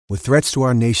With threats to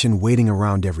our nation waiting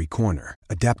around every corner,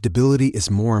 adaptability is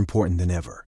more important than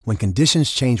ever. When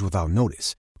conditions change without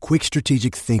notice, quick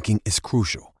strategic thinking is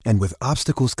crucial. And with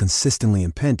obstacles consistently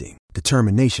impending,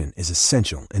 determination is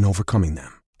essential in overcoming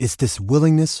them. It's this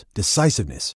willingness,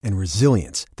 decisiveness, and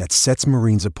resilience that sets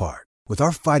Marines apart. With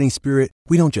our fighting spirit,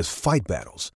 we don't just fight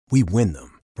battles, we win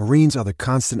them. Marines are the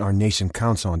constant our nation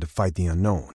counts on to fight the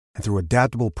unknown. And through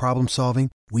adaptable problem solving,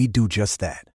 we do just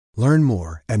that. Learn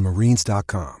more at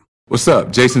marines.com. What's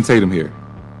up? Jason Tatum here.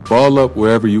 Ball up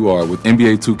wherever you are with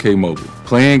NBA 2K Mobile.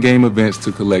 Playing game events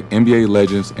to collect NBA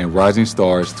legends and rising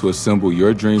stars to assemble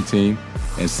your dream team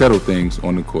and settle things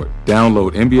on the court.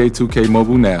 Download NBA 2K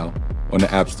Mobile now on the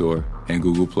App Store and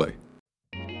Google Play.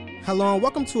 Hello and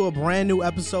welcome to a brand new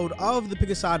episode of the Pick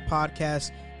a Side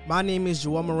Podcast. My name is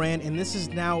Joel Moran and this is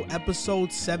now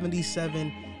episode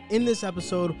 77. In this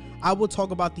episode, I will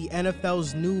talk about the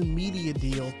NFL's new media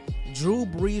deal, Drew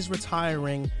Brees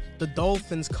retiring, the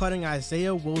Dolphins cutting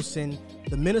Isaiah Wilson,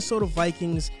 the Minnesota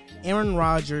Vikings, Aaron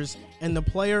Rodgers, and the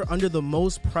player under the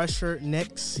most pressure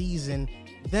next season.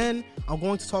 Then I'm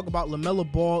going to talk about Lamelo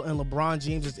Ball and LeBron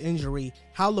James' injury,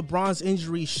 how LeBron's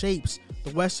injury shapes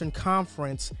the Western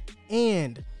Conference,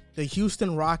 and the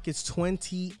Houston Rockets'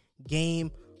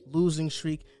 20-game losing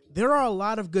streak. There are a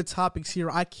lot of good topics here.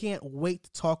 I can't wait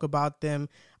to talk about them.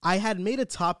 I had made a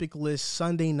topic list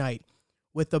Sunday night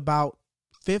with about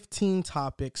 15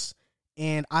 topics,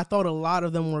 and I thought a lot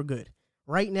of them were good.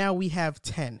 Right now we have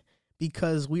 10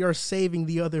 because we are saving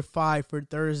the other 5 for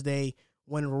Thursday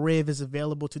when Riv is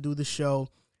available to do the show.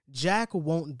 Jack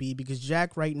won't be because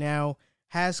Jack right now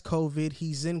has COVID.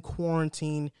 He's in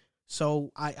quarantine,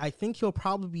 so I think he'll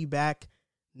probably be back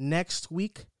next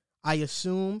week, I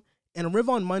assume. And Riv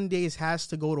on Mondays has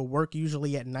to go to work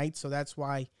usually at night, so that's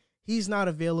why he's not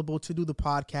available to do the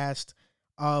podcast.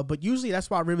 But usually that's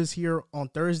why Riv is here on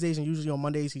Thursdays, and usually on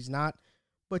Mondays he's not.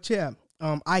 But yeah,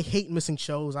 I hate missing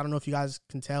shows. I don't know if you guys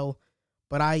can tell,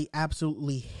 but I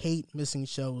absolutely hate missing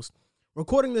shows.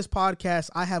 Recording this podcast,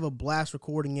 I have a blast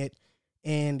recording it,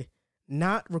 and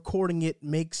not recording it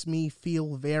makes me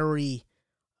feel very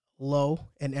low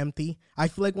and empty. I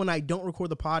feel like when I don't record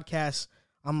the podcast,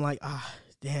 I'm like,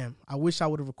 damn, I wish I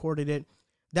would have recorded it.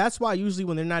 That's why usually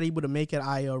when they're not able to make it,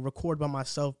 I record by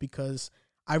myself because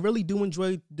I really do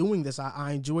enjoy doing this.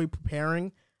 I enjoy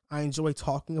preparing. I enjoy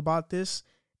talking about this.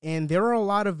 And there are a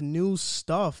lot of new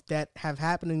stuff that have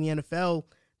happened in the NFL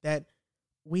that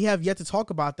we have yet to talk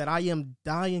about that I am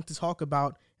dying to talk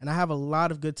about. And I have a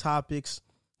lot of good topics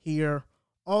here.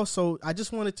 Also, I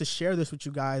just wanted to share this with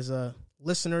you guys,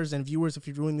 listeners and viewers, if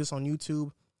you're doing this on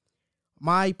YouTube.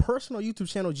 My personal YouTube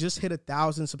channel just hit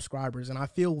 1,000 subscribers, and I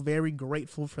feel very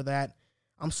grateful for that.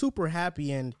 I'm super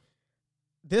happy, and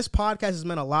this podcast has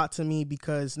meant a lot to me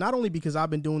because not only because I've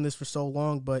been doing this for so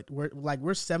long, but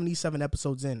we're 77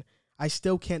 episodes in. I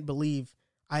still can't believe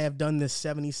I have done this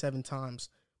 77 times.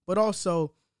 But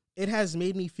also, it has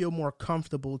made me feel more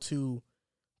comfortable to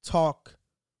talk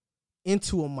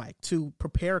into a mic, to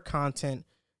prepare content.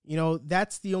 You know,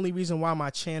 that's the only reason why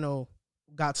my channel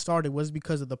got started was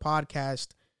because of the podcast,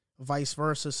 vice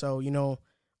versa. So, you know,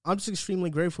 I'm just extremely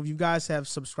grateful. If you guys have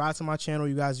subscribed to my channel,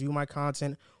 you guys view my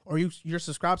content, or you're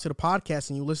subscribed to the podcast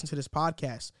and you listen to this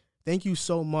podcast, thank you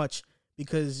so much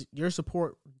because your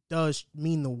support does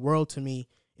mean the world to me.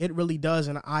 It really does,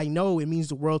 and I know it means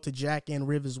the world to Jack and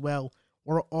Riv as well.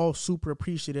 We're all super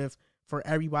appreciative for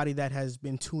everybody that has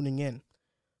been tuning in.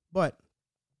 But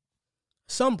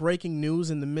some breaking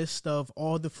news in the midst of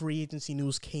all the free agency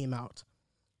news came out.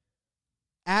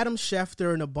 Adam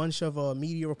Schefter and a bunch of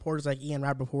media reporters like Ian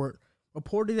Rappaport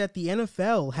reported that the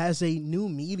NFL has a new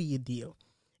media deal.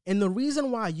 And the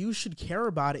reason why you should care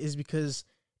about it is because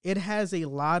it has a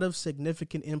lot of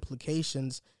significant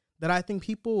implications that I think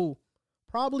people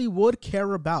probably would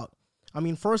care about. I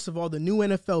mean, first of all, the new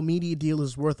NFL media deal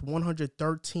is worth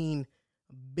 $113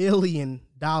 billion,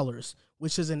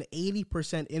 which is an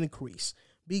 80% increase.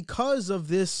 Because of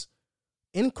this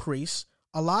increase,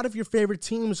 a lot of your favorite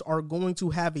teams are going to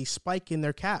have a spike in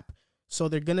their cap. So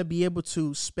they're going to be able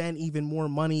to spend even more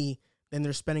money than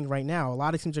they're spending right now. A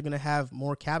lot of teams are going to have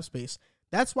more cap space.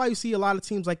 That's why you see a lot of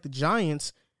teams like the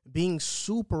Giants being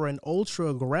super and ultra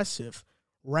aggressive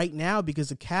right now because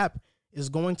the cap is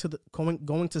going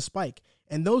to spike.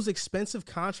 And those expensive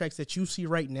contracts that you see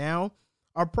right now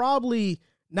are probably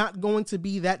not going to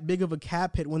be that big of a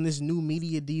cap hit when this new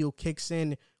media deal kicks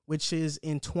in, which is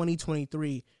in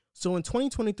 2023. So in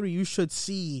 2023, you should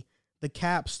see the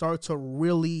cap start to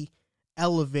really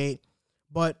elevate.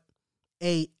 But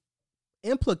a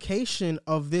implication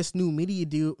of this new media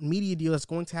deal that's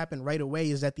going to happen right away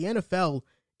is that the NFL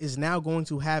is now going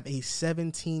to have a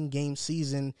 17-game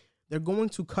season. They're going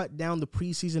to cut down the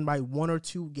preseason by 1 or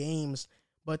 2 games,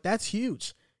 but that's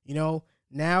huge.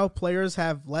 Now players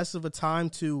have less of a time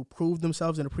to prove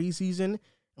themselves in the preseason,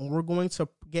 and we're going to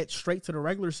get straight to the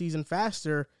regular season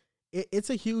faster. It's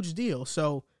a huge deal.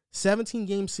 So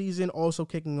 17-game season also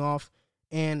kicking off,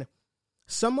 and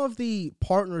some of the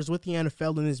partners with the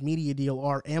NFL in this media deal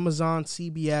are Amazon,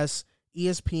 CBS,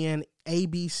 ESPN,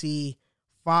 ABC,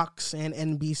 Fox, and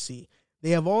NBC.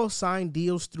 They have all signed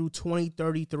deals through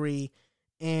 2033,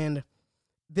 and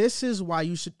this is why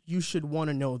you should want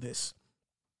to know this.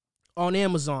 On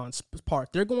Amazon's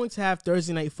part, they're going to have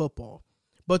Thursday Night Football,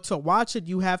 but to watch it,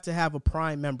 you have to have a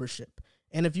Prime membership.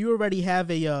 And if you already have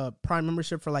a Prime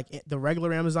membership for like the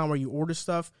regular Amazon where you order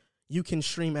stuff, you can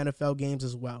stream NFL games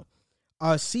as well.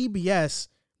 CBS,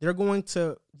 they're going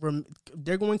to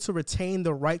retain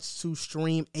the rights to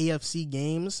stream AFC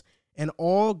games, and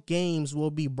all games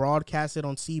will be broadcasted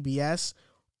on CBS,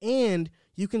 and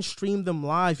you can stream them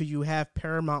live if you have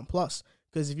Paramount Plus.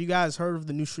 Because if you guys heard of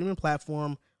the new streaming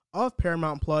platform of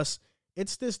Paramount Plus,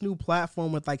 it's this new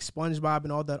platform with like SpongeBob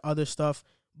and all that other stuff.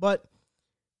 But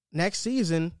next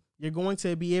season, you're going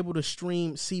to be able to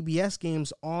stream CBS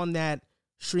games on that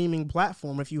streaming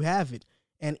platform if you have it.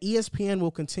 And ESPN will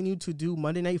continue to do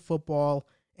Monday Night Football,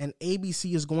 and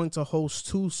ABC is going to host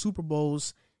 2 Super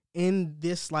Bowls in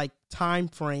this like time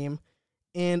frame.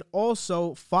 And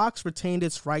also Fox retained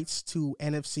its rights to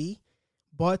NFC,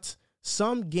 but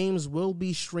some games will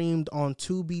be streamed on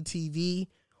Tubi TV.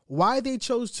 Why they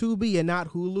chose Tubi and not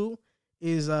Hulu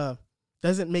is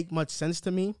doesn't make much sense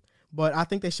to me, but I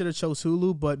think they should have chose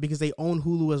Hulu, but because they own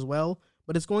Hulu as well.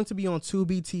 But it's going to be on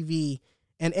Tubi TV,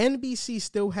 and NBC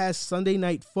still has Sunday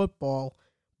Night Football,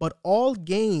 but all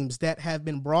games that have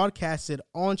been broadcasted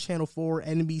on Channel 4,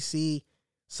 NBC,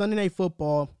 Sunday Night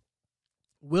Football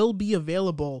will be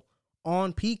available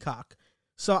on Peacock.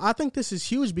 So I think this is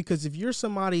huge because if you're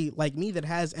somebody like me that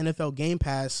has NFL Game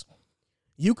Pass,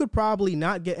 you could probably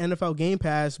not get NFL Game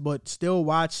Pass, but still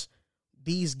watch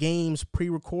these games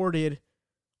pre-recorded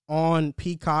on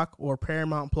Peacock or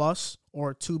Paramount Plus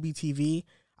or Tubi TV.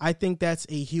 I think that's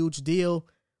a huge deal.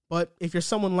 But if you're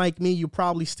someone like me, you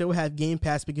probably still have Game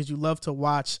Pass because you love to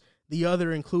watch the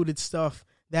other included stuff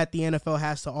that the NFL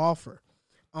has to offer.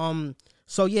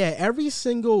 So yeah, every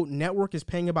single network is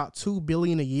paying about $2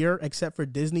 billion a year, except for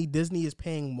Disney. Disney is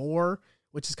paying more,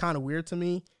 which is kind of weird to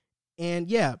me. And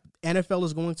yeah, NFL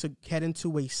is going to head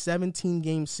into a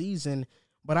 17-game season,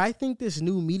 but I think this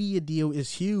new media deal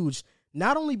is huge,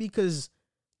 not only because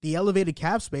the elevated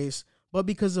cap space, but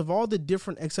because of all the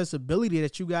different accessibility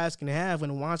that you guys can have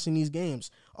when watching these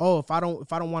games. Oh, if I don't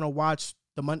want to watch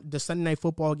the Sunday Night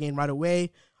Football game right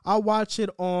away, I'll watch it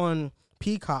on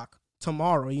Peacock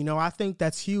tomorrow. I think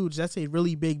that's huge. That's a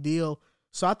really big deal.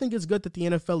 So I think it's good that the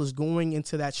NFL is going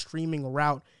into that streaming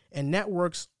route, and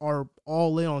networks are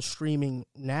all in on streaming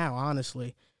now,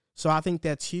 honestly. So I think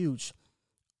that's huge.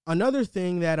 Another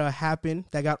thing that happened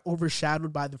that got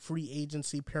overshadowed by the free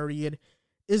agency period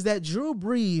is that Drew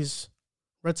Brees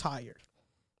retired.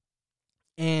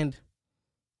 And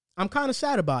I'm kind of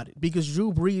sad about it because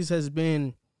Drew Brees has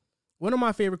been one of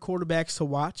my favorite quarterbacks to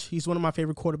watch. He's one of my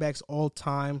favorite quarterbacks all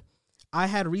time. I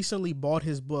had recently bought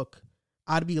his book.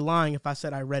 I'd be lying if I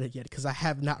said I read it yet because I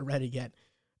have not read it yet.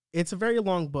 It's a very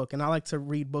long book, and I like to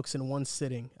read books in one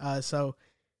sitting. So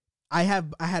I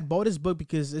had bought his book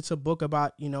because it's a book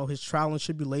about, his trial and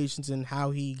tribulations and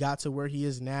how he got to where he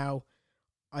is now.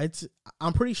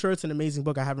 I'm pretty sure it's an amazing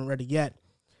book. I haven't read it yet.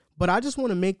 But I just want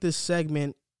to make this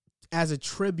segment as a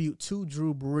tribute to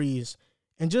Drew Brees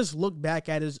and just look back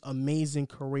at his amazing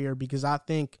career because I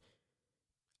think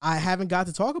I haven't got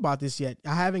to talk about this yet.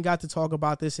 I haven't got to talk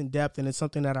about this in depth, and it's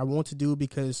something that I want to do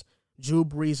because Drew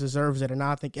Brees deserves it. And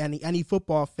I think any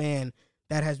football fan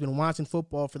that has been watching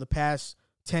football for the past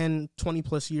 10, 20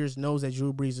 plus years knows that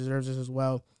Drew Brees deserves this as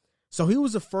well. So he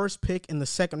was the first pick in the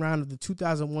second round of the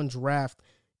 2001 draft.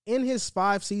 In his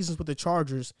 5 seasons with the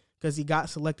Chargers, because he got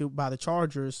selected by the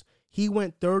Chargers, he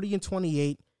went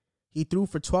 30-28. He threw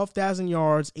for 12,000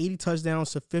 yards, 80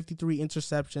 touchdowns to 53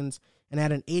 interceptions, and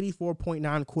had an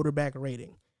 84.9 quarterback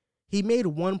rating. He made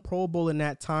 1 Pro Bowl in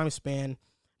that time span.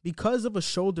 Because of a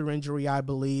shoulder injury, I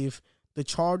believe, the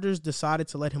Chargers decided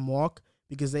to let him walk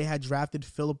because they had drafted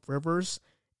Phillip Rivers.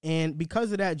 And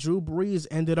because of that, Drew Brees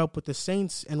ended up with the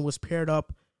Saints and was paired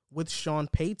up with Sean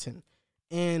Payton.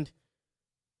 And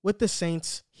with the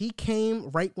Saints, he came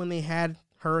right when they had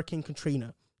Hurricane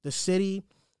Katrina. The city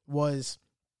was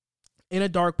in a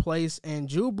dark place, and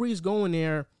Drew Brees going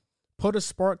there put a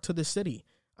spark to the city.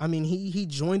 I mean, he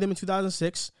joined them in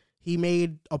 2006. He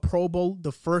made a Pro Bowl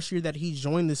the first year that he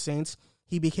joined the Saints.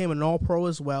 He became an All-Pro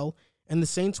as well. And the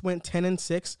Saints went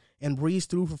 10-6, and Brees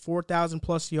threw for 4,000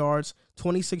 plus yards,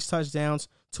 26 touchdowns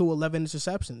to 11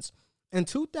 interceptions. In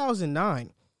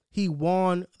 2009, he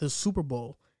won the Super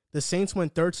Bowl. The Saints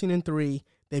went 13-3.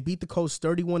 They beat the Colts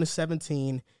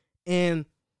 31-17. And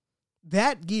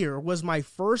that year was my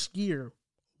first year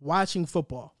watching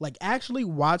football. Like, actually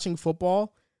watching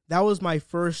football, that was my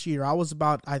first year. I was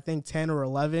about, I think, 10 or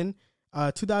 11.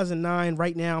 2009,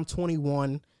 right now I'm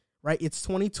 21. Right, it's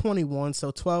 2021,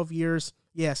 so 12 years.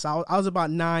 Yes, I was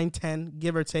about 9, 10,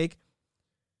 give or take.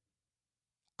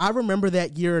 I remember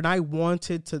that year, and I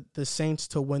wanted the Saints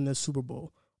to win the Super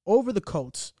Bowl over the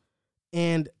Colts.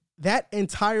 And that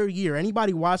entire year,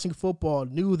 anybody watching football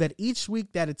knew that each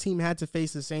week that a team had to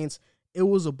face the Saints, it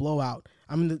was a blowout.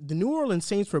 I mean, the New Orleans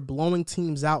Saints were blowing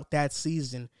teams out that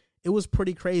season. It was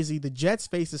pretty crazy. The Jets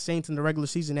faced the Saints in the regular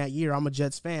season that year. I'm a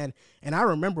Jets fan, and I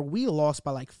remember we lost by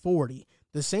like 40.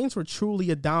 The Saints were truly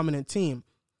a dominant team.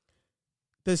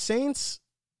 The Saints,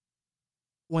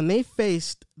 when they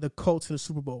faced the Colts in the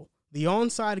Super Bowl, the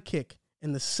onside kick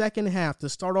in the second half to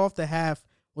start off the half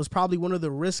was probably one of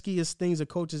the riskiest things a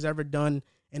coach has ever done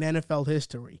in NFL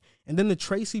history. And then the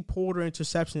Tracy Porter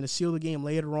interception to seal the game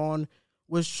later on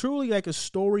was truly like a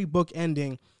storybook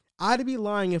ending. I'd be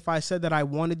lying if I said that I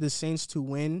wanted the Saints to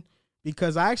win,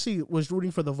 because I actually was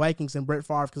rooting for the Vikings and Brett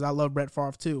Favre because I love Brett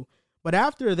Favre too. But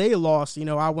after they lost,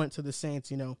 I went to the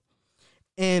Saints,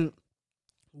 And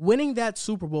winning that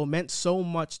Super Bowl meant so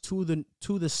much to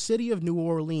the city of New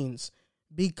Orleans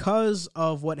because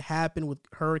of what happened with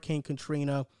Hurricane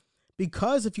Katrina.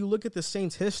 Because if you look at the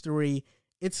Saints' history,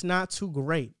 it's not too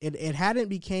great. It hadn't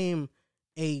became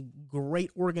a great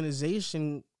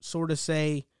organization, sort of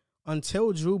say,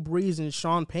 until Drew Brees and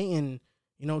Sean Payton,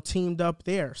 teamed up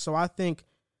there. So I think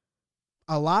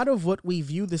a lot of what we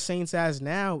view the Saints as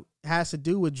now has to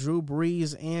do with Drew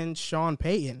Brees and Sean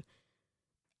Payton.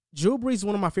 Drew Brees is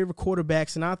one of my favorite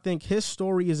quarterbacks, and I think his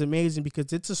story is amazing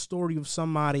because it's a story of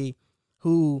somebody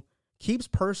who keeps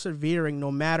persevering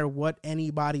no matter what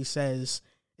anybody says,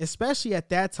 especially at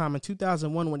that time in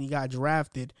 2001 when he got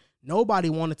drafted. Nobody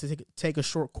wanted to take a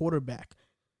short quarterback.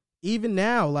 Even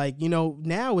now,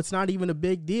 now it's not even a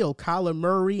big deal. Kyler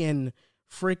Murray and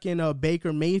freaking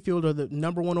Baker Mayfield are the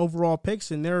number 1 overall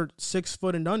picks, and they're 6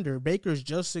 foot and under. Baker's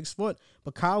just 6 foot,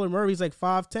 but Kyler Murray's like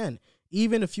 5'10".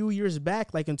 Even a few years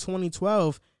back, like in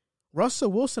 2012,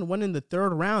 Russell Wilson went in the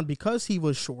 3rd round because he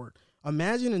was short.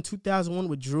 Imagine in 2001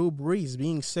 with Drew Brees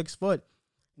being 6 foot.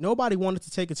 Nobody wanted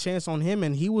to take a chance on him,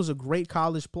 and he was a great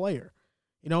college player.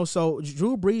 So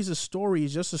Drew Brees' story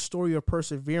is just a story of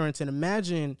perseverance. And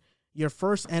imagine your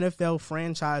first NFL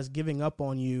franchise giving up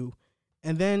on you,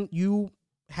 and then you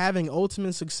having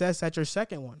ultimate success at your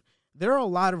second one. There are a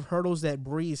lot of hurdles that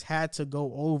Brees had to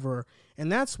go over,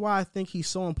 and that's why I think he's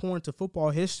so important to football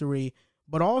history,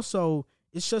 but also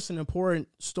it's just an important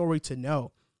story to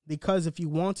know, because if you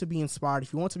want to be inspired,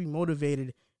 if you want to be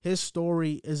motivated, his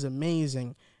story is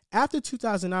amazing. After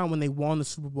 2009, when they won the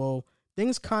Super Bowl,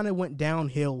 things kind of went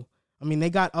downhill. I mean, they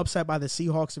got upset by the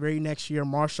Seahawks the very next year.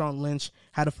 Marshawn Lynch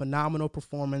had a phenomenal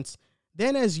performance.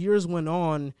 Then as years went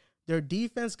on, their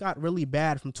defense got really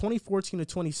bad. From 2014 to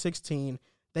 2016,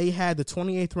 they had the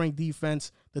 28th ranked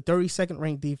defense, the 32nd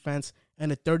ranked defense,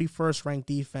 and the 31st ranked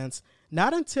defense.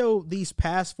 Not until these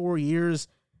past 4 years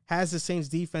has the Saints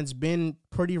defense been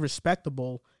pretty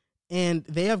respectable, and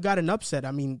they have gotten upset.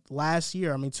 I mean, last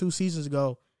year, 2 seasons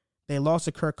ago, they lost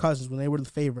to Kirk Cousins when they were the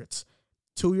favorites.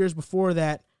 2 years before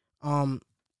that,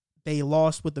 they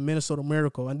lost with the Minnesota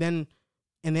Miracle. And then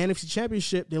in the NFC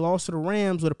Championship, they lost to the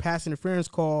Rams with a pass interference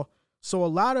call. So a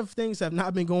lot of things have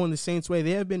not been going the Saints' way.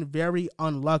 They have been very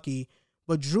unlucky.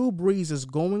 But Drew Brees is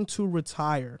going to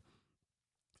retire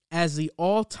as the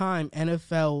all-time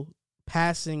NFL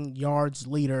passing yards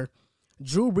leader.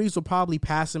 Drew Brees will probably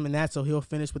pass him in that, so he'll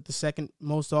finish with the second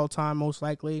most all-time, most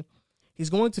likely. He's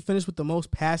going to finish with the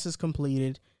most passes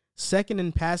completed, second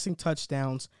in passing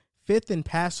touchdowns, 5th in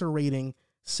passer rating,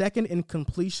 2nd in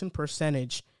completion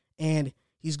percentage, and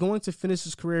he's going to finish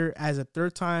his career as a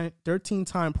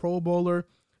 13-time Pro Bowler,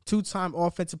 2-time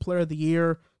Offensive Player of the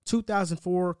Year,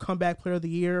 2004 Comeback Player of the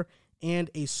Year, and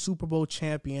a Super Bowl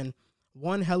champion.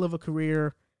 One hell of a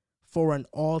career for an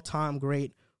all-time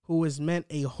great who has meant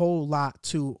a whole lot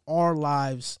to our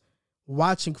lives,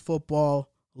 watching football,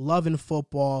 loving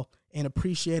football, and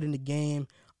appreciating the game.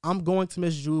 I'm going to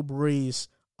miss Drew Brees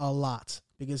a lot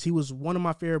because he was one of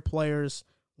my favorite players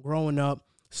growing up.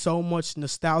 So much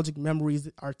nostalgic memories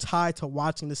are tied to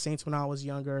watching the Saints when I was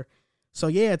younger. So,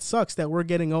 yeah, it sucks that we're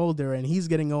getting older and he's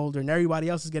getting older and everybody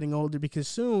else is getting older, because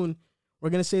soon we're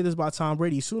going to say this about Tom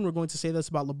Brady. Soon we're going to say this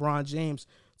about LeBron James.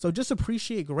 So just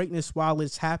appreciate greatness while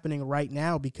it's happening right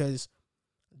now, because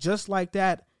just like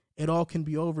that, it all can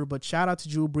be over. But shout out to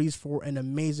Drew Brees for an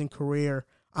amazing career.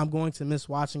 I'm going to miss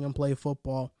watching him play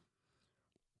football.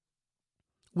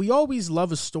 We always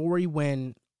love a story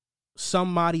when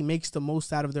somebody makes the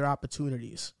most out of their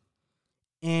opportunities.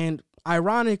 And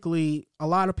ironically, a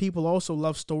lot of people also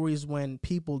love stories when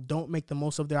people don't make the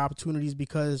most of their opportunities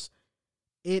because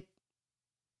it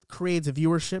creates a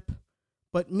viewership.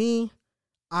 But me,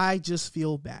 I just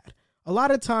feel bad. A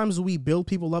lot of times we build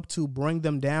people up to bring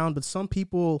them down, but some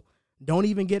people don't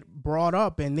even get brought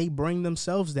up and they bring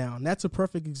themselves down. That's a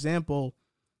perfect example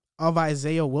of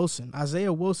Isaiah Wilson.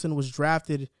 Isaiah Wilson was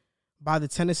drafted by the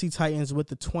Tennessee Titans with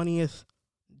the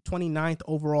 29th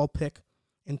overall pick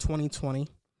in 2020.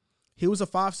 He was a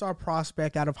 5-star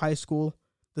prospect out of high school,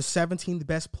 the 17th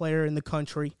best player in the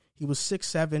country. He was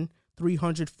 6'7",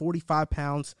 345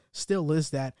 pounds, still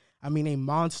is that. I mean, a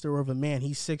monster of a man.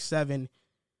 He's 6'7",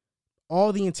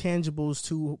 all the intangibles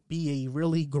to be a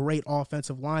really great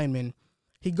offensive lineman.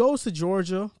 He goes to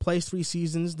Georgia, plays 3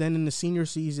 seasons, then in the senior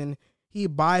season, he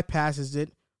bypasses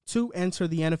it to enter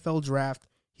the NFL draft.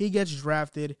 He gets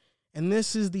drafted, and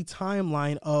this is the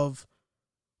timeline of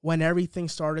when everything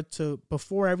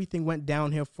before everything went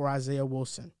downhill for Isaiah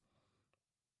Wilson.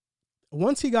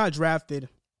 Once he got drafted,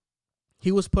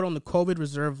 he was put on the COVID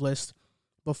reserve list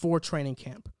before training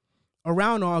camp.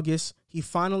 Around August, he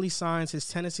finally signs his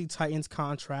Tennessee Titans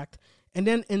contract, and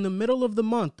then in the middle of the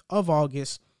month of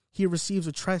August, he receives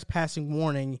a trespassing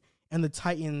warning, and the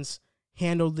Titans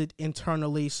handled it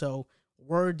internally, so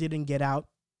word didn't get out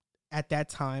at that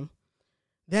time.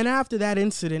 Then after that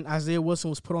incident, Isaiah Wilson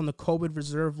was put on the COVID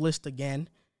reserve list again,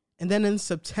 and then in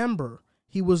September,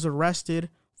 he was arrested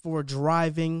for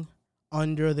driving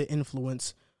under the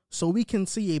influence. So we can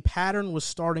see a pattern was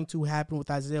starting to happen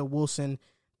with Isaiah Wilson,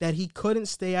 that he couldn't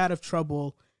stay out of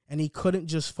trouble and he couldn't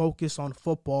just focus on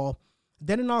football.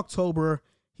 Then in October,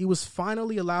 he was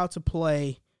finally allowed to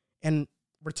play and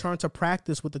return to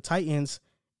practice with the Titans,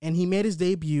 and he made his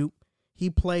debut.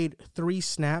 He played 3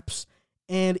 snaps,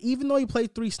 and even though he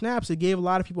played 3 snaps, it gave a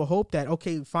lot of people hope that,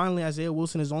 okay, finally Isaiah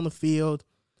Wilson is on the field.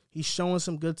 He's showing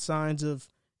some good signs of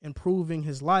improving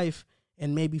his life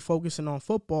and maybe focusing on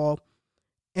football.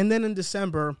 And then in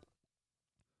December,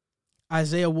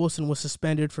 Isaiah Wilson was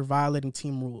suspended for violating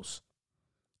team rules.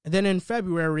 And then in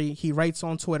February, he writes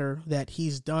on Twitter that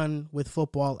he's done with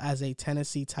football as a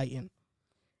Tennessee Titan.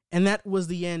 And that was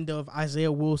the end of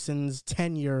Isaiah Wilson's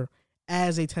tenure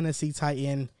as a Tennessee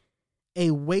Titan.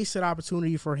 A wasted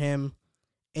opportunity for him,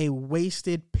 a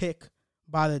wasted pick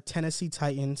by the Tennessee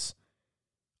Titans,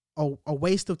 a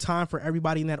waste of time for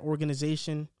everybody in that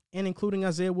organization, and including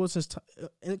Isaiah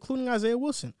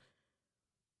Wilson.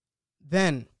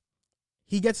 Then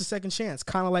he gets a second chance,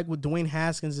 kind of like what Dwayne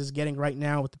Haskins is getting right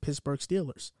now with the Pittsburgh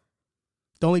Steelers.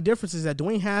 The only difference is that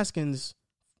Dwayne Haskins,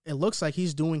 it looks like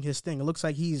he's doing his thing. It looks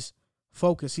like he's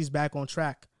focused. He's back on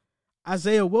track.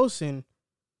 Isaiah Wilson,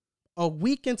 a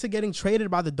week into getting traded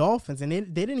by the Dolphins, and they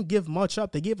didn't give much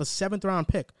up. They gave a 7th-round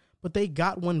pick, but they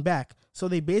got one back. So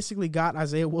they basically got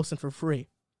Isaiah Wilson for free.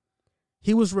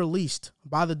 He was released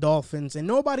by the Dolphins, and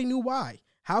nobody knew why.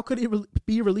 How could he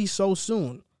be released so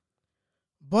soon?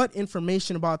 But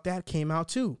information about that came out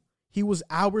too. He was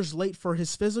hours late for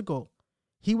his physical.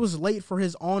 He was late for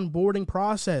his onboarding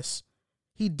process.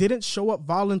 He didn't show up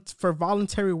for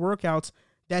voluntary workouts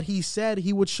that he said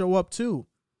he would show up to.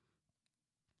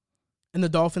 And the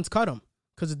Dolphins cut him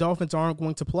because the Dolphins aren't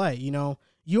going to play. You know,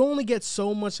 you only get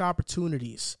so much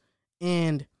opportunities.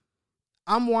 And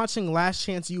I'm watching Last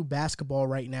Chance U basketball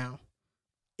right now.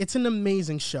 It's an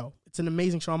amazing show.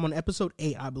 I'm on episode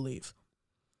 8, I believe.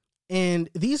 And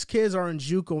these kids are in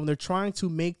JUCO and they're trying to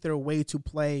make their way to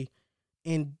play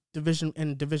in Division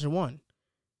 1.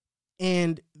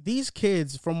 And these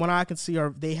kids, from what I can see,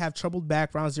 they have troubled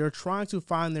backgrounds. They're trying to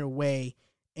find their way.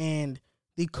 And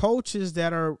the coaches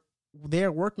that are there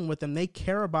working with them, they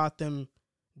care about them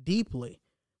deeply.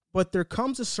 But there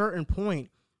comes a certain point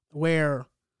where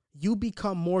you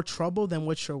become more trouble than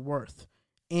what you're worth.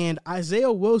 And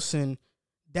Isaiah Wilson,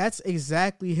 that's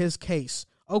exactly his case.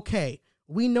 Okay,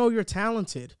 we know you're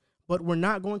talented, but we're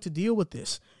not going to deal with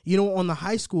this. You know, on the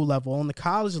high school level, on the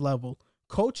college level,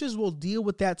 coaches will deal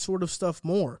with that sort of stuff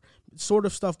more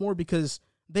because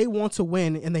they want to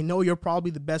win and they know you're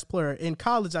probably the best player. In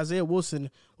college, Isaiah Wilson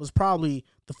was probably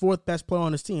the 4th best player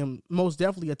on his team, most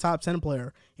definitely a top 10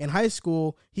 player. In high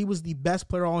school, he was the best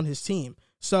player on his team.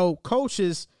 So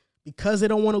coaches, because they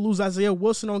don't want to lose Isaiah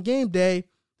Wilson on game day,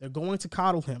 they're going to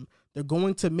coddle him. They're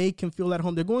going to make him feel at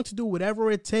home. They're going to do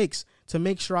whatever it takes to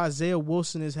make sure Isaiah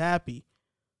Wilson is happy.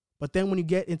 But then when you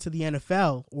get into the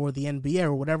NFL or the NBA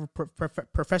or whatever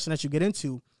profession that you get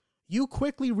into, you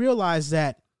quickly realize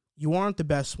that you aren't the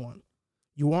best one.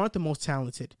 You aren't the most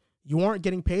talented. You aren't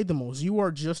getting paid the most. You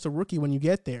are just a rookie when you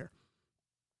get there.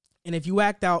 And if you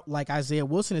act out like Isaiah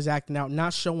Wilson is acting out,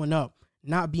 not showing up,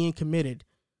 not being committed,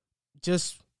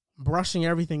 just brushing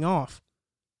everything off,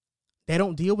 they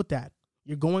don't deal with that.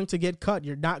 You're going to get cut.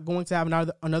 You're not going to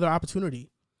have another opportunity.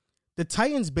 The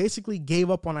Titans basically gave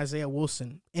up on Isaiah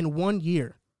Wilson in 1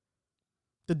 year.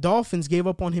 The Dolphins gave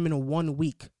up on him in 1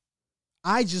 week.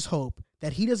 I just hope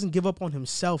that he doesn't give up on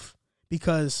himself,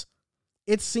 because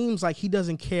it seems like he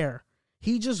doesn't care.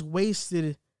 He just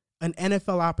wasted an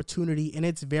NFL opportunity, and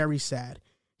it's very sad.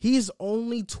 He's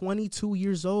only 22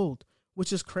 years old,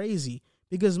 which is crazy,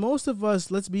 because most of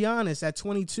us, let's be honest, at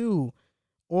 22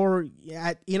 or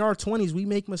in our 20s, we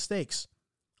make mistakes.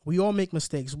 We all make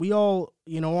mistakes. We all,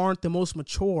 aren't the most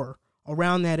mature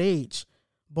around that age.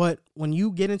 But when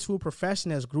you get into a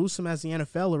profession as gruesome as the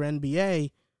NFL or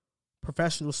NBA,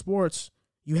 professional sports,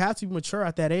 you have to be mature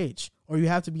at that age, or you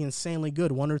have to be insanely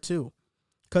good, one or two.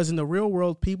 Because in the real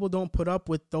world, people don't put up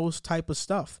with those type of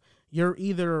stuff. You're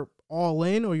either all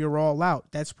in or you're all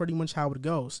out. That's pretty much how it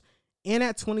goes. And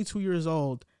at 22 years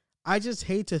old, I just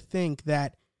hate to think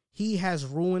that he has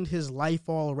ruined his life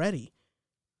already.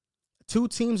 2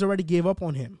 teams already gave up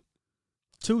on him.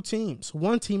 2 teams.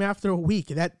 1 team after a week.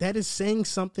 That is saying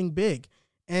something big.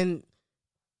 And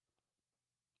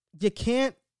you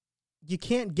can't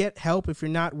get help if you're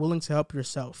not willing to help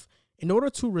yourself. In order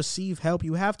to receive help,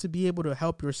 you have to be able to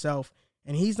help yourself.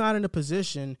 And he's not in a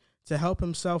position to help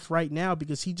himself right now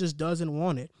because he just doesn't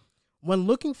want it. When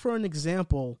looking for an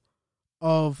example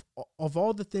of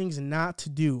all the things not to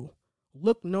do,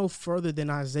 look no further than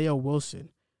Isaiah Wilson.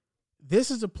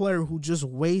 This is a player who just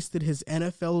wasted his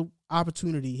NFL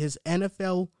opportunity, his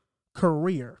NFL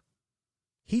career.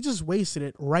 He just wasted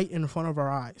it right in front of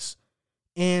our eyes.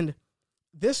 And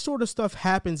this sort of stuff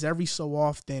happens every so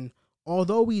often.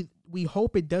 Although we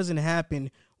hope it doesn't happen,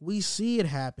 we see it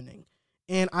happening.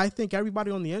 And I think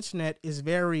everybody on the internet is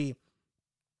very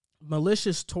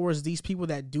malicious towards these people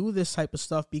that do this type of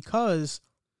stuff, because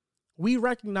we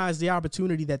recognize the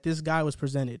opportunity that this guy was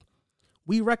presented.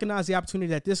 We recognize the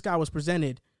opportunity that this guy was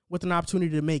presented with an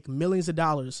opportunity to make millions of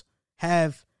dollars,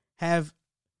 have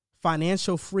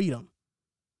financial freedom,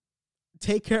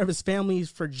 take care of his family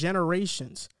for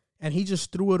generations, and he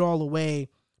just threw it all away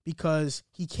because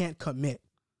he can't commit.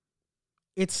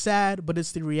 It's sad, but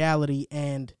it's the reality.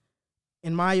 And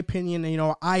in my opinion,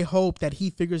 I hope that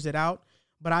he figures it out,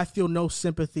 but I feel no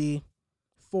sympathy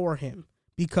for him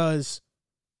because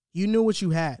you knew what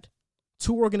you had.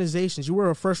 2 organizations. You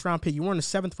were a first-round pick. You weren't a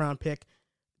 7th-round pick.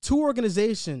 2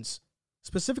 organizations,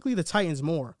 specifically the Titans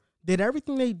more, did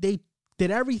everything they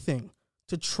did everything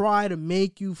to try to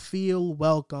make you feel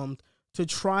welcomed, to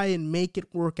try and make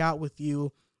it work out with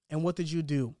you. And what did you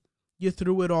do? You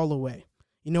threw it all away.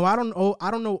 I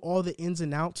don't know all the ins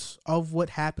and outs of what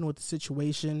happened with the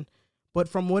situation, but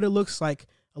from what it looks like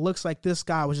this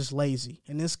guy was just lazy,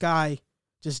 and this guy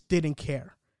just didn't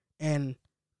care. And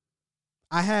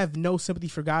I have no sympathy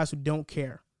for guys who don't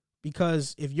care,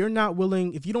 because if you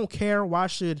don't care, why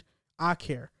should I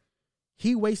care?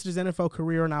 He wasted his NFL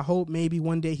career, and I hope maybe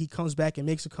one day he comes back and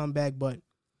makes a comeback, but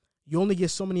you only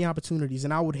get so many opportunities,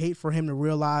 and I would hate for him to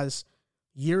realize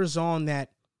years on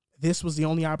that this was the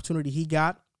only opportunity he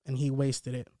got, and he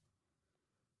wasted it.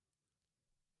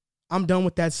 I'm done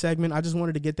with that segment. I just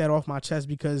wanted to get that off my chest,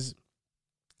 because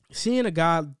seeing a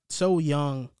guy so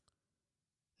young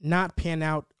not pan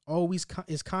out always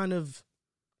is kind of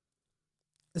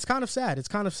sad. It's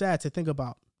kind of sad to think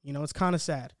about. It's kind of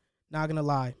sad. Not going to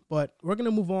lie. But we're going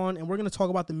to move on, and we're going to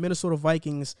talk about the Minnesota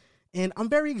Vikings. And I'm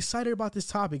very excited about this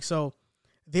topic. So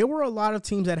there were a lot of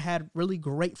teams that had really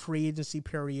great free agency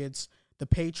periods. The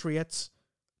Patriots,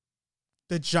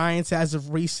 the Giants as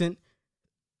of recent.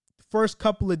 First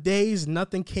couple of days,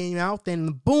 nothing came out.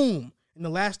 Then boom, in the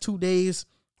last 2 days,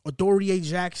 Adoree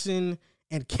Jackson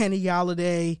and Kenny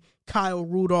Golladay, Kyle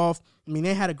Rudolph.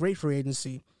 They had a great free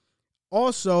agency.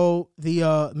 Also,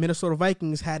 the Minnesota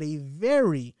Vikings had a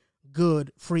very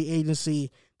good free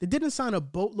agency. They didn't sign a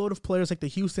boatload of players like the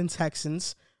Houston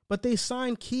Texans, but they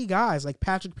signed key guys like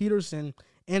Patrick Peterson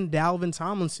and Dalvin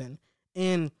Tomlinson.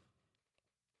 And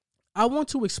I want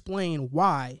to explain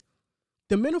why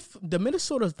the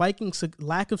Minnesota Vikings'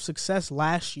 lack of success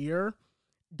last year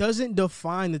doesn't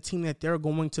define the team that they're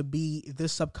going to be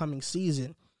this upcoming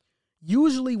season.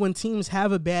 Usually when teams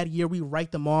have a bad year, we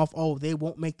write them off. Oh, they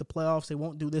won't make the playoffs. They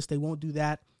won't do this. They won't do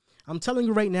that. I'm telling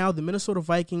you right now, the Minnesota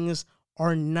Vikings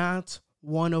are not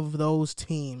one of those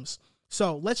teams.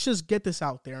 So let's just get this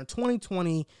out there. In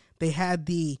 2020, they had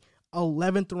the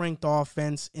 11th ranked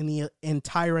offense in the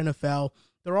entire NFL.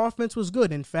 Their offense was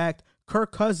good. In fact,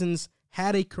 Kirk Cousins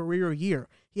had a career year.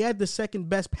 He had the second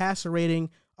best passer rating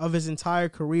of his entire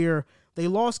career. They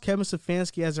lost Kevin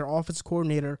Stefanski as their offense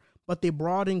coordinator, but they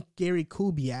brought in Gary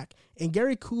Kubiak. And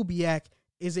Gary Kubiak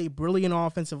is a brilliant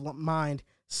offensive mind.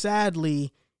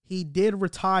 Sadly, he did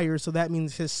retire, so that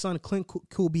means his son, Clint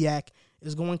Kubiak,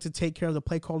 is going to take care of the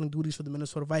play calling duties for the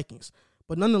Minnesota Vikings.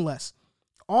 But nonetheless,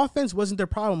 offense wasn't their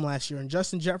problem last year, and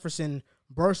Justin Jefferson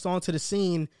burst onto the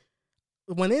scene.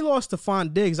 When they lost to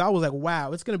Stephon Diggs, I was like,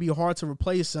 wow, it's going to be hard to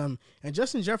replace him. And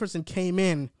Justin Jefferson came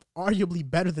in arguably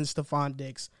better than Stephon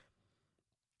Diggs.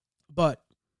 But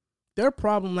their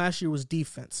problem last year was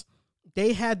defense.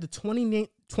 They had the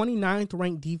 29th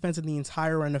ranked defense in the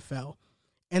entire NFL.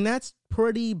 And that's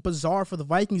pretty bizarre for the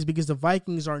Vikings because the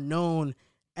Vikings are known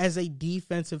as a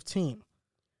defensive team.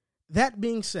 That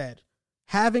being said,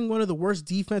 having one of the worst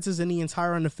defenses in the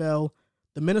entire NFL,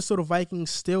 the Minnesota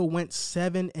Vikings still went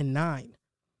 7-9.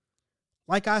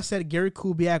 Like I said, Gary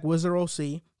Kubiak was their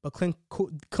OC, but Clint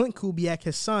Kubiak,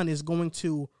 his son, is going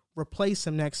to replace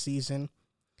him next season.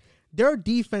 Their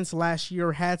defense last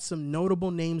year had some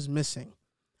notable names missing.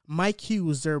 Mike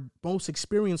Hughes, their most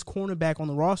experienced cornerback on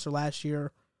the roster last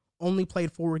year, only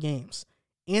played 4 games.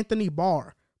 Anthony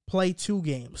Barr played 2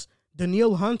 games.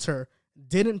 Danielle Hunter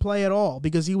didn't play at all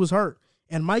because he was hurt.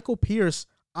 And Michael Pierce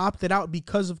opted out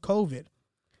because of COVID.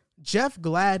 Jeff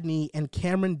Gladney and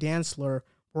Cameron Dantzler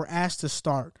were asked to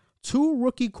start. 2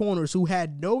 rookie corners who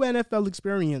had no NFL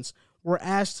experience were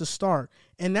asked to start.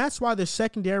 And that's why the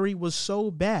secondary was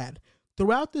so bad.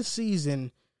 Throughout the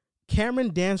season,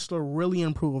 Cameron Dantzler really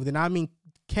improved. And I mean,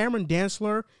 Cameron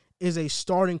Dantzler is a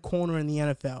starting corner in the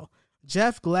NFL.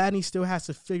 Jeff Gladney still has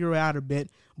to figure it out a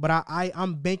bit, but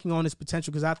I'm banking on his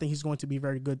potential because I think he's going to be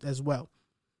very good as well.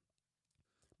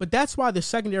 But that's why the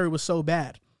secondary was so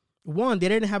bad. One, they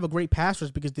didn't have a great pass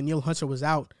rush because Danielle Hunter was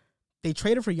out. They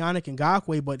traded for Yannick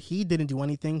Ngakoue, but he didn't do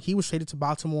anything. He was traded to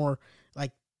Baltimore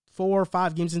like 4 or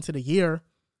 5 games into the year.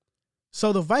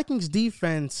 So the Vikings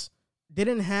defense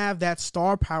didn't have that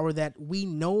star power that we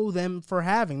know them for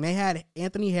having. They had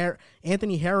Anthony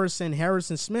Harrison,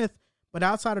 Harrison Smith, but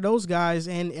outside of those guys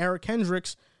and Eric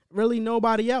Kendricks, really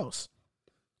nobody else.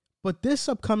 But this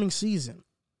upcoming season,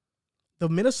 the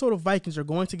Minnesota Vikings are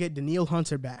going to get Danielle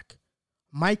Hunter back.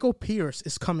 Michael Pierce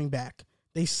is coming back.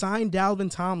 They signed Dalvin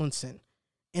Tomlinson,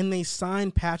 and they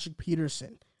signed Patrick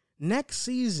Peterson. Next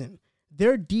season,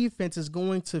 their defense is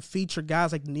going to feature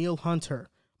guys like Danielle Hunter,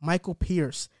 Michael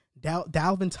Pierce,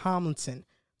 Dalvin Tomlinson.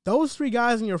 Those 3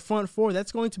 guys in your front 4,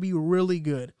 that's going to be really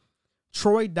good.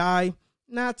 Troy Dye,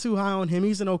 not too high on him.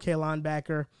 He's an okay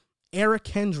linebacker. Eric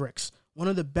Kendricks, one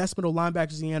of the best middle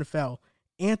linebackers in the NFL.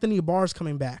 Anthony Barr's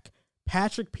coming back.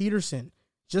 Patrick Peterson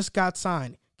just got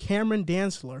signed. Cameron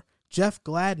Dantzler, Jeff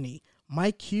Gladney,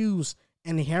 Mike Hughes,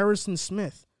 and Harrison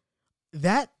Smith.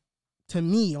 That, to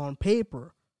me, on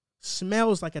paper,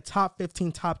 smells like a top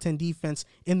 15, top 10 defense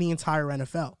in the entire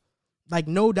NFL. Like,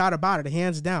 no doubt about it,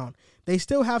 hands down. They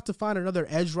still have to find another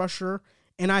edge rusher,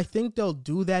 and I think they'll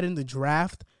do that in the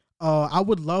draft. I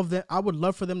would love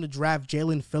for them to draft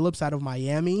Jalen Phillips out of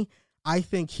Miami. I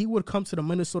think he would come to the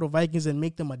Minnesota Vikings and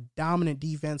make them a dominant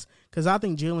defense because I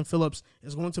think Jalen Phillips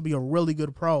is going to be a really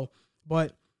good pro.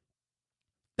 But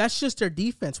that's just their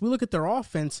defense. We look at their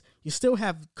offense. You still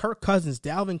have Kirk Cousins,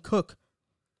 Dalvin Cook,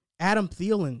 Adam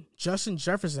Thielen, Justin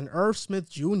Jefferson, Irv Smith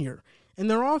Jr. And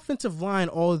their offensive line,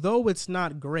 although it's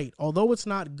not great, although it's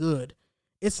not good,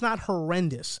 it's not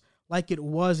horrendous like it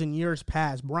was in years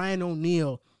past. Brian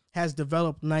O'Neill has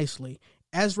developed nicely.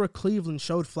 Ezra Cleveland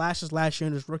showed flashes last year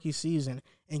in his rookie season,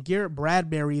 and Garrett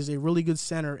Bradbury is a really good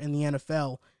center in the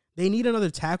NFL. They need another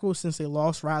tackle since they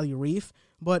lost Riley Reif,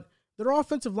 but their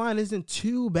offensive line isn't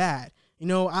too bad. You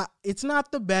know, it's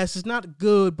not the best, it's not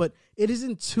good, but it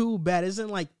isn't too bad. It isn't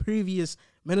like previous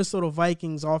Minnesota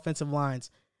Vikings offensive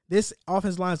lines. This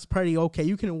offensive line is pretty okay.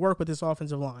 You can work with this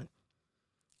offensive line.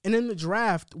 And in the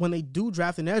draft, when they do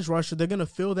draft an edge rusher, they're going to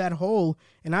fill that hole,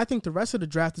 and I think the rest of the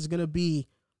draft is going to be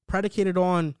predicated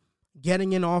on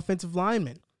getting in offensive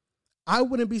linemen. I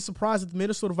wouldn't be surprised if the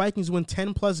Minnesota Vikings win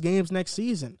 10+ games next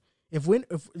season. I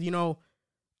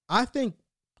think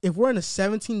if we're in a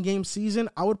 17-game season,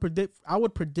 I would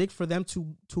predict for them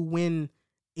to win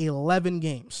 11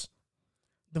 games.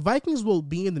 The Vikings will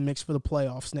be in the mix for the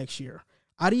playoffs next year.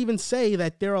 I'd even say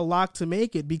that they're a lock to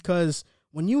make it because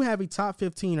when you have a top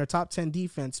 15 or top 10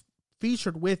 defense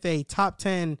featured with a top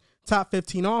 10, top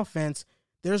 15 offense,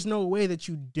 there's no way that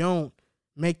you don't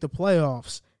make the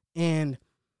playoffs. And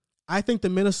I think the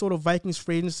Minnesota Vikings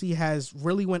free agency has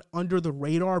really went under the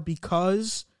radar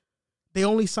because they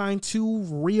only signed 2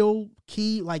 real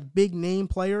key, like big name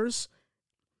players.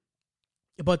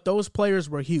 But those players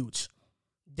were huge.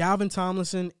 Dalvin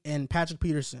Tomlinson and Patrick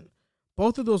Peterson.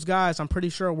 Both of those guys, I'm pretty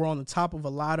sure, were on the top of a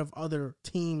lot of other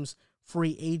teams'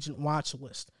 free agent watch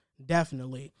list.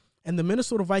 Definitely. And the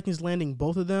Minnesota Vikings landing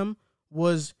both of them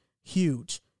was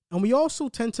huge. And we also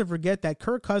tend to forget that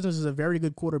Kirk Cousins is a very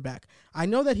good quarterback. I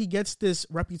know that he gets this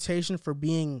reputation for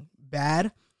being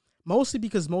bad, mostly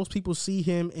because most people see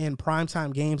him in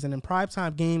primetime games. And in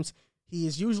primetime games, he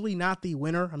is usually not the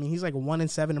winner. I mean, he's like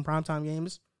 1-7 in primetime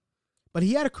games. But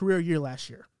he had a career year last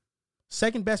year.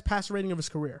 Second best passer rating of his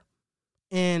career.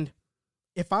 And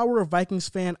if I were a Vikings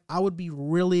fan, I would be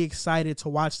really excited to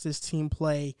watch this team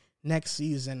play next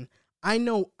season. I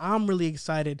know I'm really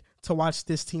excited to watch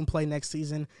this team play next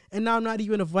season. And now I'm not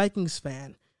even a Vikings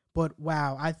fan. But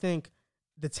wow, I think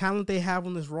the talent they have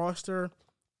on this roster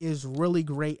is really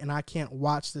great. And I can't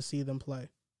watch to see them play.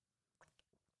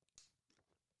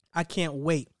 I can't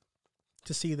wait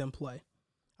to see them play.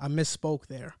 I misspoke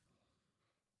there.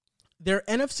 Their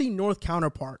NFC North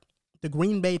counterpart, the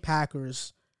Green Bay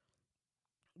Packers,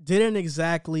 didn't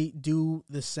exactly do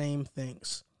the same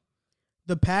things.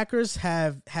 The Packers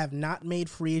have not made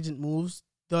free agent moves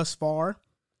thus far,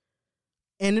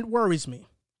 and it worries me.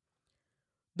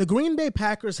 The Green Bay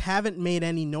Packers haven't made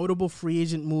any notable free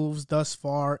agent moves thus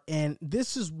far, and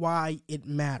this is why it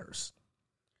matters.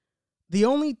 The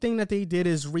only thing that they did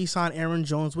is re-sign Aaron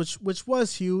Jones, which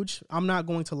was huge. I'm not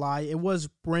going to lie. It was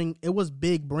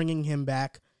big bringing him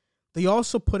back. They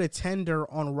also put a tender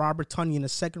on Robert Tonyan, a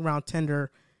second-round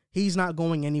tender. He's not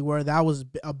going anywhere. That was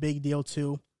a big deal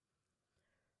too.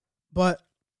 But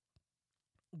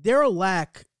their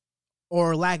lack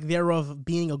thereof of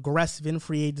being aggressive in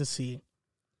free agency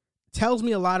tells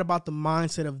me a lot about the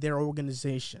mindset of their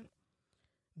organization.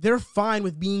 They're fine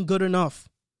with being good enough.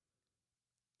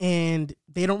 And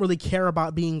they don't really care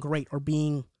about being great or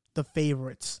being the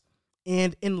favorites.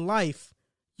 And in life,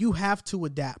 you have to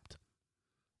adapt.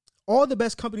 All the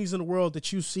best companies in the world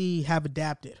that you see have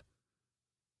adapted.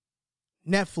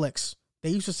 Netflix, they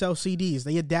used to sell CDs.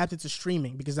 They adapted to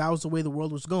streaming because that was the way the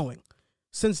world was going.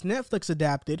 Since Netflix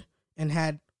adapted and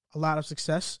had a lot of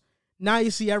success, now you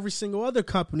see every single other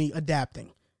company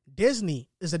adapting. Disney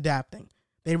is adapting.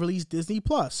 They released Disney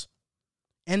Plus.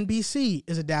 NBC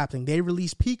is adapting. They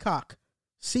released Peacock.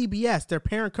 CBS, their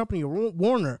parent company,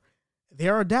 Warner,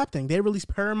 they're adapting. They released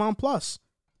Paramount Plus.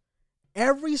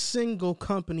 Every single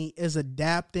company is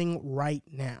adapting right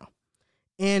now.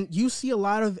 And you see a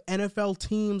lot of NFL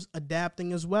teams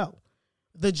adapting as well.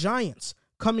 The Giants,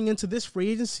 coming into this free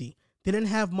agency, didn't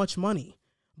have much money.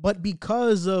 But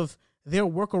because of their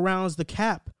work around the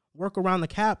cap,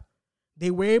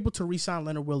 they were able to re-sign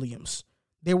Leonard Williams.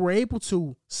 They were able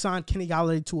to sign Kenny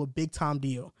Golladay to a big-time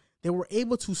deal. They were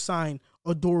able to sign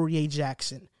Adoree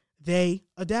Jackson. They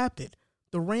adapted.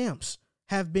 The Rams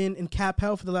have been in cap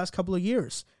hell for the last couple of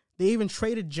years. They even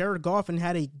traded Jared Goff and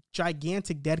had a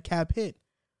gigantic dead cap hit.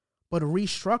 But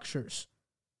restructures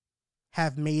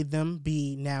have made them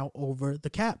be now over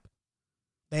the cap.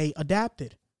 They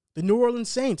adapted. The New Orleans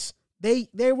Saints, they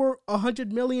were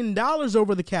 $100 million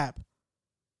over the cap.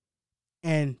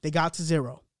 And they got to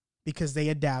zero. Because they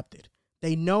adapted.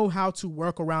 They know how to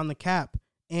work around the cap.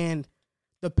 And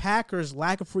the Packers'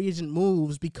 lack of free agent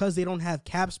moves because they don't have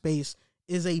cap space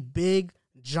is a big,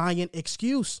 giant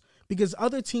excuse. Because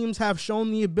other teams have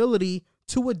shown the ability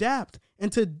to adapt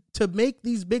and to make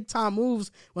these big-time moves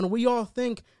when we all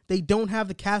think they don't have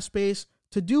the cap space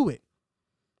to do it.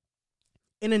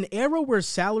 In an era where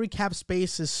salary cap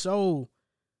space is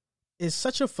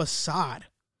such a facade,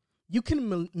 you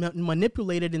can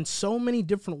manipulate it in so many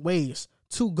different ways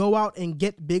to go out and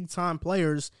get big-time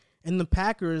players, and the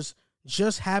Packers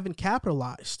just haven't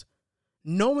capitalized.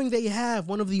 Knowing they have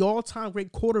one of the all-time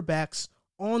great quarterbacks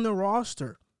on the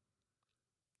roster.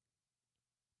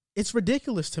 It's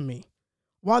ridiculous to me.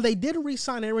 While they did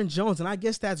re-sign Aaron Jones, and I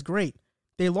guess that's great,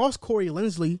 they lost Corey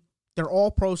Linsley, their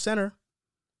all-pro center.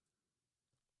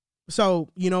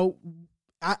 So,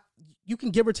 you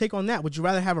can give or take on that. Would you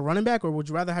rather have a running back or would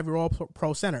you rather have your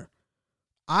all-pro center?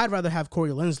 I'd rather have Corey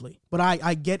Linsley, but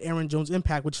I get Aaron Jones'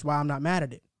 impact, which is why I'm not mad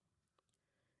at it.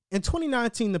 In